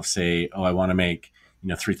goals, say, oh, I want to make,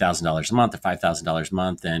 $3,000 a month or $5,000 a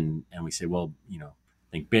month. And we say, well,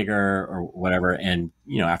 think bigger or whatever. And,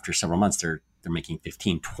 after several months, they're making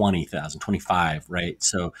 15, 20,000, 25, right?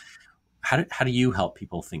 So how do you help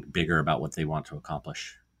people think bigger about what they want to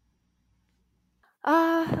accomplish?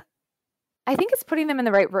 I think it's putting them in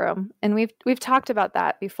the right room, and we've talked about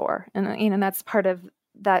that before, and that's part of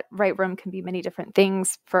that right room. Can be many different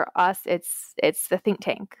things. For us, it's the think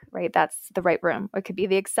tank, right? That's the right room. Or it could be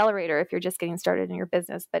the accelerator if you're just getting started in your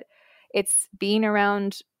business, but it's being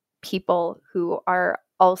around people who are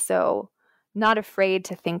also not afraid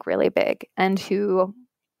to think really big and who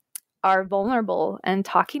are vulnerable and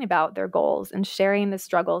talking about their goals and sharing the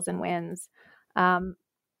struggles and wins.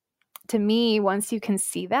 To me, once you can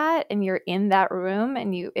see that and you're in that room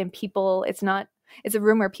and people, it's a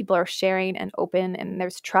room where people are sharing and open and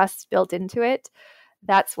there's trust built into it.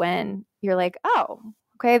 That's when you're like, oh,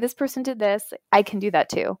 okay, this person did this. I can do that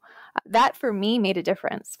too. That for me made a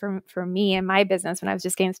difference for me and my business when I was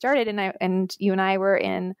just getting started. And you and I were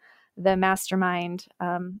in the mastermind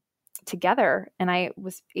together, and I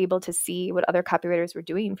was able to see what other copywriters were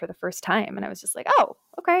doing for the first time. And I was just like, oh,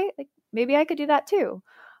 okay, like maybe I could do that too.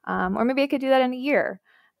 Or maybe I could do that in a year.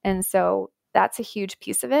 And so that's a huge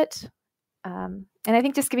piece of it. And I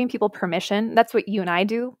think just giving people permission, that's what you and I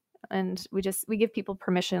do. And we give people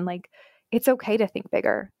permission, like it's okay to think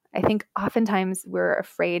bigger. I think oftentimes we're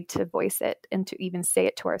afraid to voice it and to even say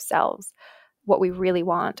it to ourselves, what we really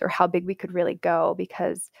want or how big we could really go,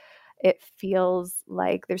 because it feels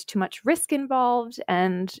like there's too much risk involved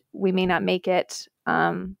and we may not make it.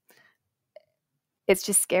 It's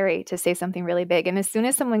just scary to say something really big. And as soon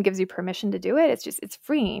as someone gives you permission to do it, it's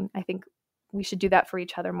freeing. I think we should do that for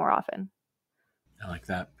each other more often. I like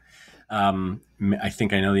that. I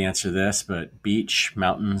think I know the answer to this, but beach,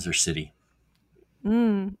 mountains, or city?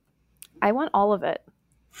 I want all of it.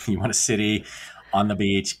 You want a city on the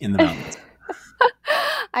beach in the mountains?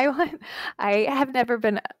 I have never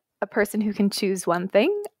been a person who can choose one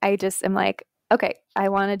thing. I just am like, okay, I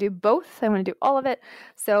want to do both. I want to do all of it.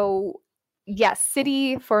 So yes,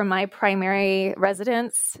 city for my primary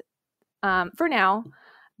residence for now,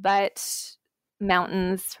 but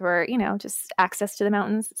mountains for, just access to the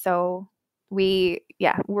mountains. So we're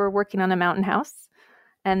working on a mountain house,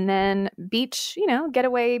 and then beach,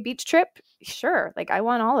 getaway beach trip sure, like I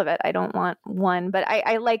want all of it. I don't want one, but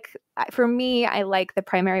I like, for me, I like the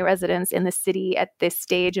primary residence in the city at this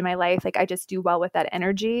stage in my life. Like I just do well with that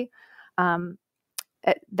energy.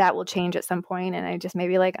 That will change at some point, and I just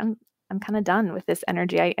maybe like I'm kind of done with this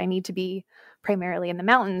energy. I need to be primarily in the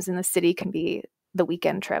mountains, and the city can be the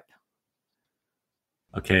weekend trip.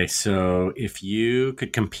 Okay, so if you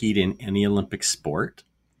could compete in any Olympic sport,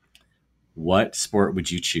 what sport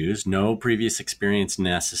would you choose? No previous experience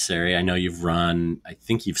necessary. I know you've run. I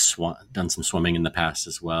think you've done some swimming in the past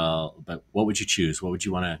as well. But what would you choose? What would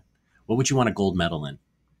you want to? What would you want a gold medal in?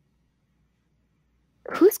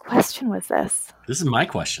 Whose question was this? This is my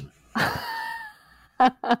question.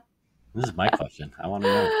 This is my question. I want to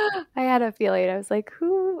know. I had a feeling. I was like,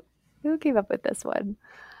 who came up with this one?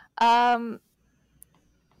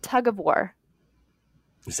 Tug of war.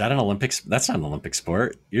 Is that an Olympic? That's not an Olympic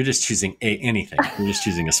sport. You're just choosing anything. You're just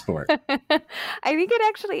choosing a sport. I think it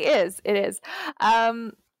actually is. It is.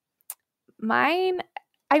 Mine.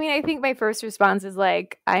 I mean, I think my first response is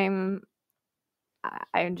like, I've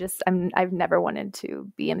never wanted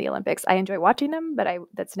to be in the Olympics. I enjoy watching them, but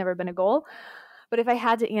that's never been a goal. But if I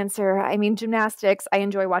had to answer, I mean, gymnastics, I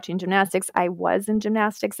enjoy watching gymnastics. I was in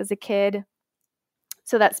gymnastics as a kid.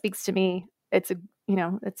 So that speaks to me. It's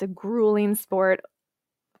a grueling sport.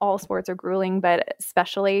 All sports are grueling, but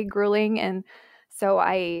especially grueling. And so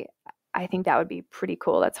I think that would be pretty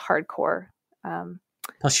cool. That's hardcore.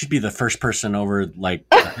 Plus, you'd be the first person over like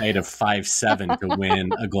the height of 5'7" to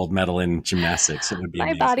win a gold medal in gymnastics. It would be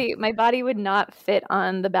amazing. My body would not fit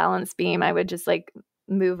on the balance beam. I would just like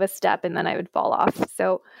move a step and then I would fall off.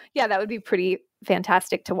 So yeah, that would be pretty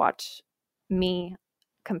fantastic to watch me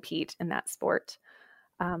compete in that sport.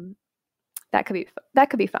 That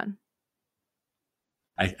could be fun.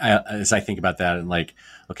 As I think about that, and like,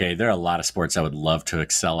 okay, there are a lot of sports I would love to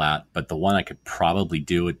excel at, but the one I could probably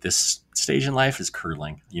do at this stage in life is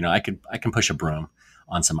curling. I can push a broom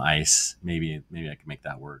on some ice. Maybe I could make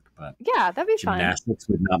that work, but yeah, that'd be fun. Gymnastics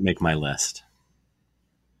would not make my list.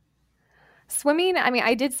 Swimming, I mean,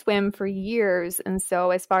 I did swim for years, and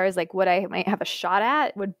so as far as like what I might have a shot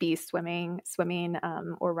at would be swimming,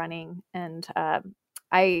 or running, and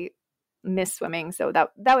I miss swimming, so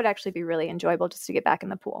that would actually be really enjoyable just to get back in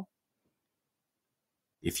the pool.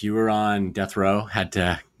 If you were on death row, had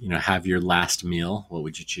to have your last meal, what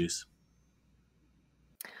would you choose?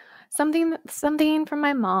 Something from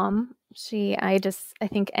my mom. I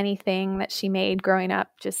think anything that she made growing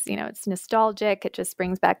up, just it's nostalgic. It just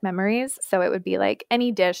brings back memories. So it would be like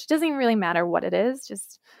any dish. It doesn't even really matter what it is.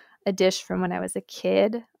 Just a dish from when I was a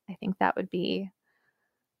kid. I think that would be.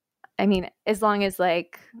 I mean, as long as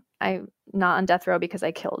like I'm not on death row because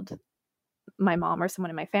I killed my mom or someone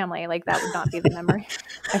in my family, like that would not be the memory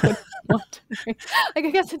I would want. Like, I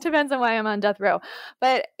guess it depends on why I'm on death row.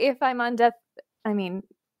 But if I'm on death, I mean,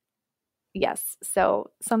 yes. So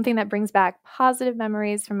something that brings back positive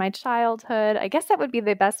memories from my childhood. I guess that would be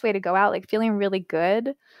the best way to go out, like feeling really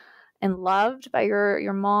good and loved by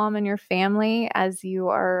your mom and your family as you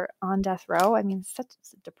are on death row. I mean, such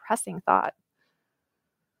a depressing thought.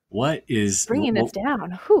 What is bringing this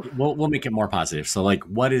down? We'll make it more positive. So, like,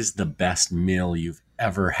 what is the best meal you've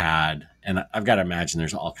ever had? And I've got to imagine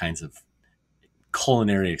there's all kinds of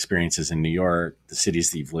culinary experiences in New York, the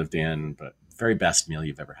cities that you've lived in, but very best meal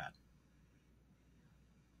you've ever had.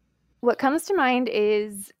 What comes to mind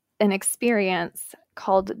is an experience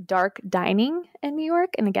called dark dining in New York.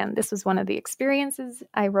 And again, this was one of the experiences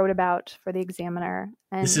I wrote about for the Examiner.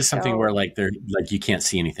 And this is something where like you can't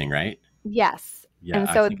see anything, right? Yes. Yeah, and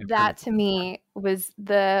so that to me was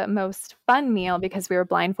the most fun meal because we were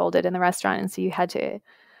blindfolded in the restaurant. And so you had to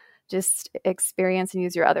just experience and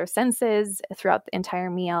use your other senses throughout the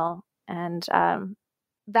entire meal. And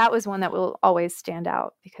that was one that will always stand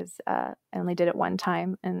out because I only did it one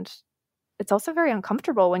time. And it's also very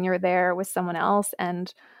uncomfortable when you're there with someone else.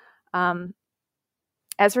 And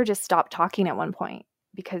Ezra just stopped talking at one point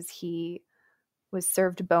because he was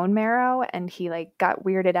served bone marrow and he like got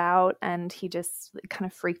weirded out and he just kind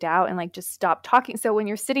of freaked out and like just stopped talking. So when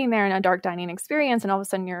you're sitting there in a dark dining experience and all of a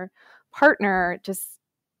sudden your partner just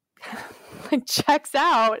like checks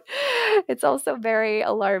out, it's also very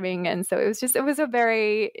alarming. And so it was a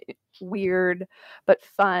very weird but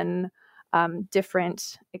fun,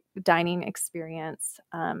 different dining experience.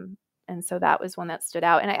 And so that was one that stood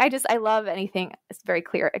out. And I love anything. It's very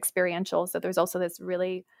clear experiential. So there's also this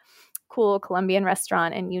really cool Colombian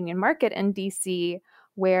restaurant in Union Market in DC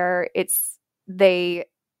where they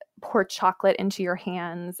pour chocolate into your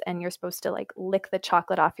hands and you're supposed to like lick the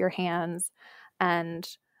chocolate off your hands. And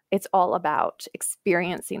it's all about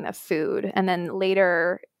experiencing the food. And then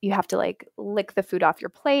later you have to like lick the food off your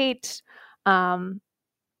plate. Um,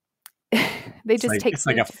 they just take It's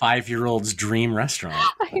like a 5-year-old's dream restaurant.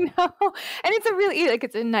 I know. And it's a really like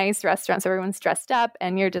it's a nice restaurant. So everyone's dressed up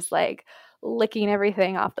and you're just like licking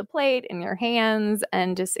everything off the plate in your hands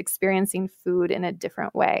and just experiencing food in a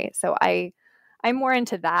different way. So I'm more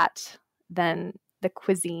into that than the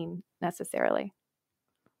cuisine necessarily.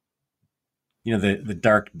 You know, the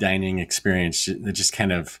dark dining experience that just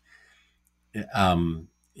kind of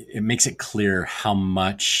it makes it clear how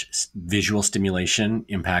much visual stimulation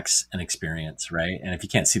impacts an experience, right? And if you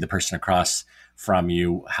can't see the person across from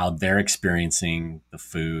you, how they're experiencing the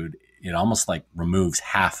food, it almost like removes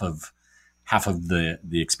half of the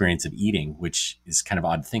experience of eating, which is kind of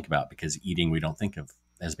odd to think about because eating we don't think of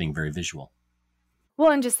as being very visual.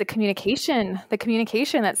 Well, and just the communication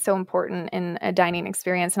that's so important in a dining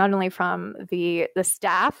experience, not only from the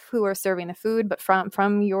staff who are serving the food, but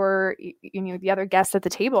from your, the other guests at the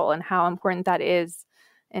table and how important that is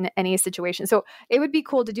in any situation. So it would be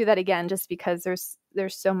cool to do that again, just because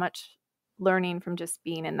there's so much learning from just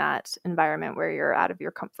being in that environment where you're out of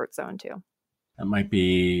your comfort zone too. That might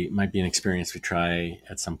be an experience we try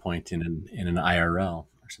at some point in an IRL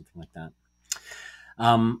or something like that.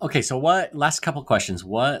 Okay, so last couple questions.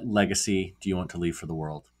 What legacy do you want to leave for the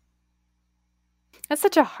world? That's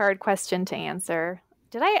such a hard question to answer.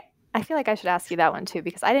 I feel like I should ask you that one too,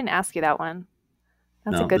 because I didn't ask you that one.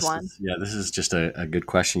 That's a good one. This is just a good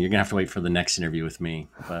question. You're going to have to wait for the next interview with me.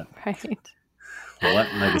 But right.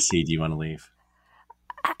 What legacy do you want to leave?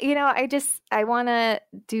 I want to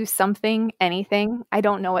do something, anything. I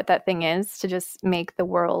don't know what that thing is, to just make the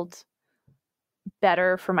world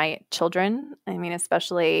better for my children. I mean,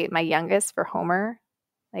 especially my youngest, for Homer.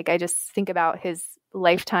 Like, I just think about his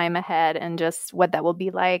lifetime ahead and just what that will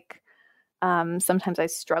be like. Sometimes I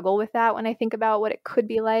struggle with that when I think about what it could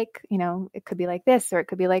be like. It could be like this or it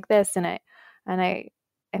could be like this. I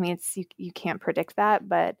mean, you can't predict that,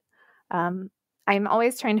 but I'm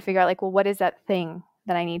always trying to figure out like, well, what is that thing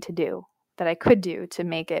that I need to do, that I could do to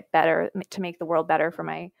make it better, to make the world better for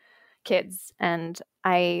my kids. And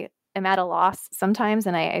I am at a loss sometimes,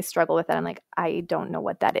 and I struggle with that. I'm like, I don't know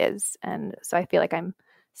what that is. And so I feel like I'm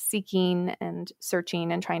seeking and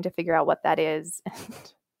searching and trying to figure out what that is.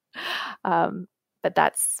 But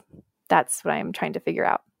that's what I'm trying to figure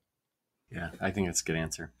out. Yeah, I think that's a good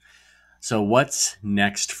answer. So what's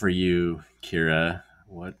next for you, Kira?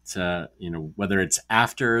 What, whether it's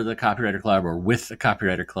after the Copywriter Club or with the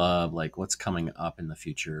Copywriter Club, like what's coming up in the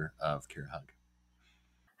future of Kira Hug?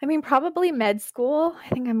 I mean, probably med school. I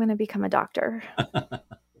think I'm going to become a doctor.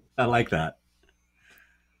 I like that.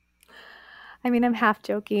 I mean, I'm half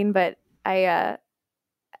joking, but I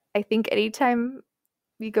think anytime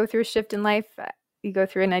you go through a shift in life, you go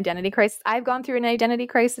through an identity crisis. I've gone through an identity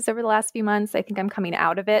crisis over the last few months. I think I'm coming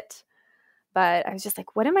out of it, but I was just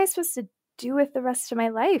like, what am I supposed to do with the rest of my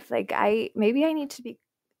life? Like, maybe I need to be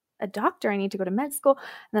a doctor. I need to go to med school.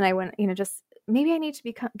 And then I went, just maybe I need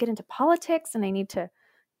to get into politics, and I need to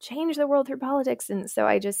change the world through politics. And so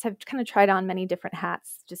I just have kind of tried on many different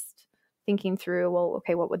hats, just thinking through, well,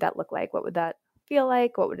 okay, what would that look like? What would that feel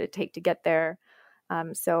like? What would it take to get there?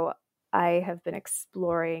 So I have been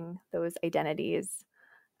exploring those identities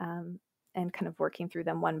and kind of working through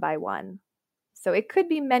them one by one. So it could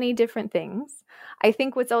be many different things. I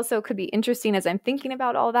think what's also could be interesting as I'm thinking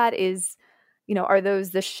about all that is, are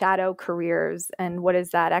those the shadow careers, and what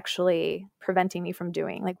is that actually preventing me from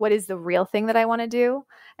doing? Like, what is the real thing that I want to do?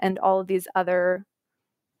 And all of these other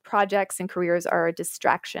projects and careers are a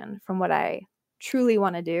distraction from what I truly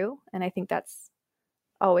want to do. And I think that's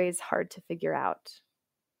always hard to figure out.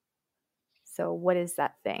 So what is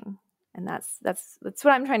that thing? And that's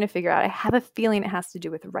what I'm trying to figure out. I have a feeling it has to do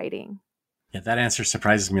with writing. Yeah, that answer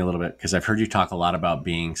surprises me a little bit, because I've heard you talk a lot about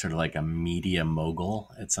being sort of like a media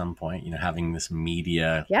mogul at some point, having this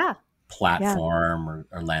media platform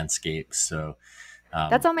or landscape. So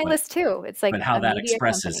that's on my list too. It's like, but how that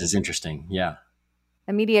expresses company is interesting. Yeah.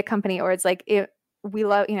 A media company, or it's like, we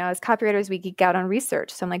love, as copywriters, we geek out on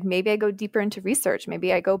research. So I'm like, maybe I go deeper into research.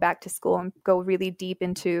 Maybe I go back to school and go really deep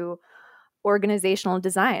into organizational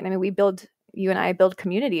design. I mean, you and I build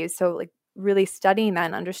communities. So like really studying that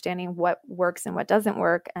and understanding what works and what doesn't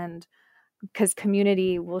work. And because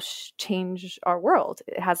community will change our world.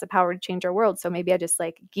 It has the power to change our world. So maybe I just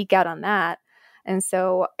like geek out on that. And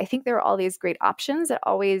so I think there are all these great options that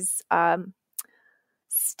always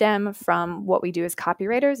stem from what we do as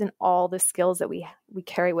copywriters and all the skills that we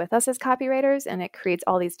carry with us as copywriters. And it creates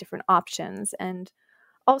all these different options. And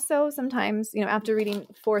also sometimes, after reading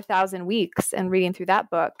 4,000 Weeks and reading through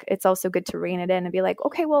that book, it's also good to rein it in and be like,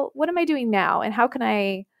 okay, well, what am I doing now? And how can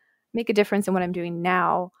I make a difference in what I'm doing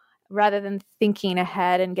now rather than thinking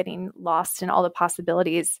ahead and getting lost in all the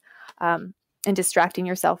possibilities and distracting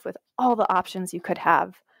yourself with all the options you could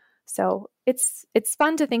have. So it's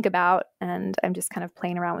fun to think about, and I'm just kind of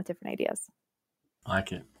playing around with different ideas. I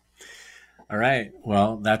like it. All right.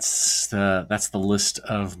 Well, that's the list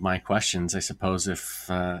of my questions. I suppose if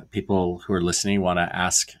people who are listening want to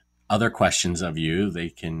ask other questions of you, they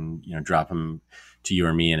can drop them to you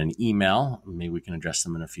or me in an email. Maybe we can address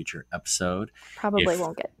them in a future episode. Probably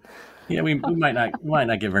won't get. Yeah, we might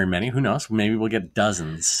not get very many. Who knows? Maybe we'll get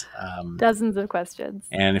dozens. Dozens of questions.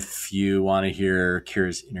 And if you want to hear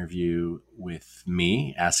Kira's interview with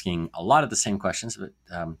me, asking a lot of the same questions, but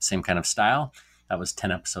same kind of style, that was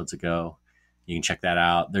 10 episodes ago. You can check that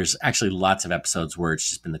out. There's actually lots of episodes where it's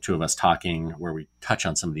just been the two of us talking, where we touch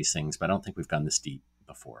on some of these things, but I don't think we've gone this deep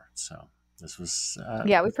before. So this was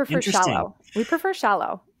we prefer shallow. We prefer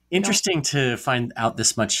shallow. Interesting to find out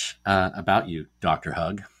this much about you, Dr.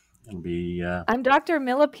 Hug. It'll be I'm Dr.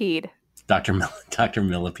 Millipede. Dr.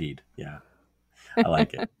 Millipede. Yeah, I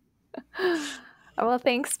like it. Well,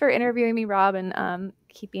 thanks for interviewing me, Rob, and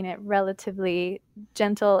keeping it relatively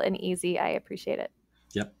gentle and easy. I appreciate it.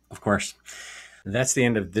 Yep, of course. That's the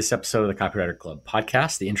end of this episode of the Copywriter Club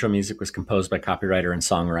podcast. The intro music was composed by copywriter and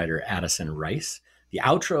songwriter Addison Rice. The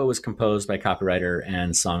outro was composed by copywriter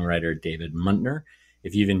and songwriter David Muntner.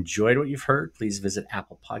 If you've enjoyed what you've heard, please visit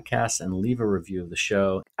Apple Podcasts and leave a review of the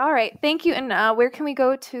show. All right. Thank you. And where can we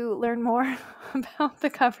go to learn more about the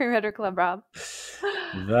Copywriter Club, Rob?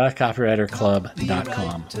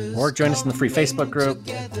 thecopywriterclub.com. Or join us in the free Facebook group,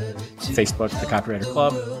 Facebook, The Copywriter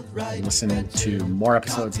Club. Listen to more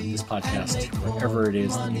episodes of this podcast, wherever it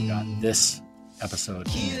is that you got this episode.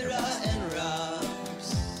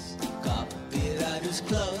 Copywriters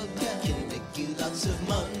Club can make you lots of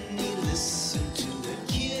money. Listen to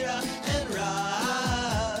Kira and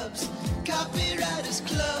Rob's Copywriters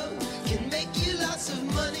Club.